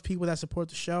love people that support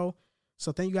the show.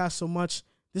 So thank you guys so much.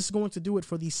 This is going to do it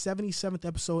for the 77th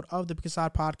episode of the Pick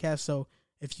Aside Podcast. So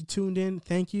if you tuned in,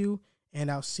 thank you,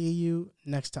 and I'll see you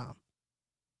next time.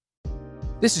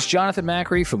 This is Jonathan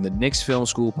Macri from the Knicks Film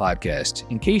School podcast.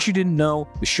 In case you didn't know,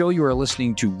 the show you are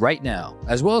listening to right now,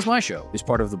 as well as my show, is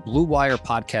part of the Blue Wire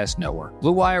Podcast Network.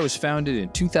 Blue Wire was founded in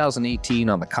 2018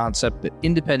 on the concept that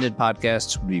independent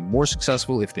podcasts would be more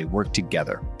successful if they worked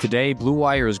together. Today, Blue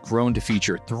Wire has grown to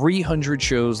feature 300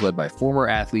 shows led by former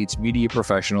athletes, media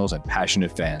professionals, and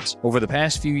passionate fans. Over the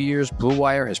past few years, Blue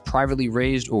Wire has privately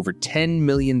raised over $10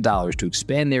 million to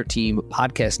expand their team,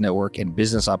 podcast network, and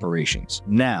business operations.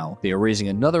 Now, they are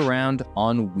raising another round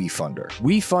on WeFunder.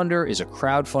 WeFunder is a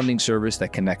crowdfunding service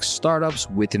that connects startups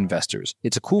with investors.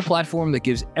 It's a cool platform that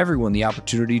gives everyone the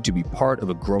opportunity to be part of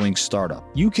a growing startup.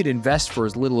 You could invest for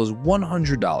as little as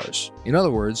 $100. In other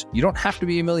words, you don't have to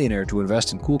be a millionaire to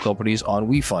invest in cool companies on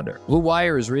WeFunder. Blue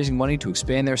Wire is raising money to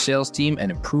expand their sales team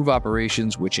and improve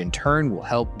operations, which in turn will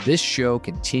help this show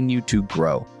continue to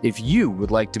grow. If you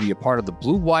would like to be a part of the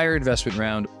Blue Wire investment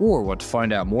round or want to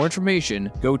find out more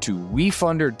information, go to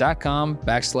wefunder.com/Blue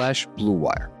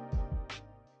Wire.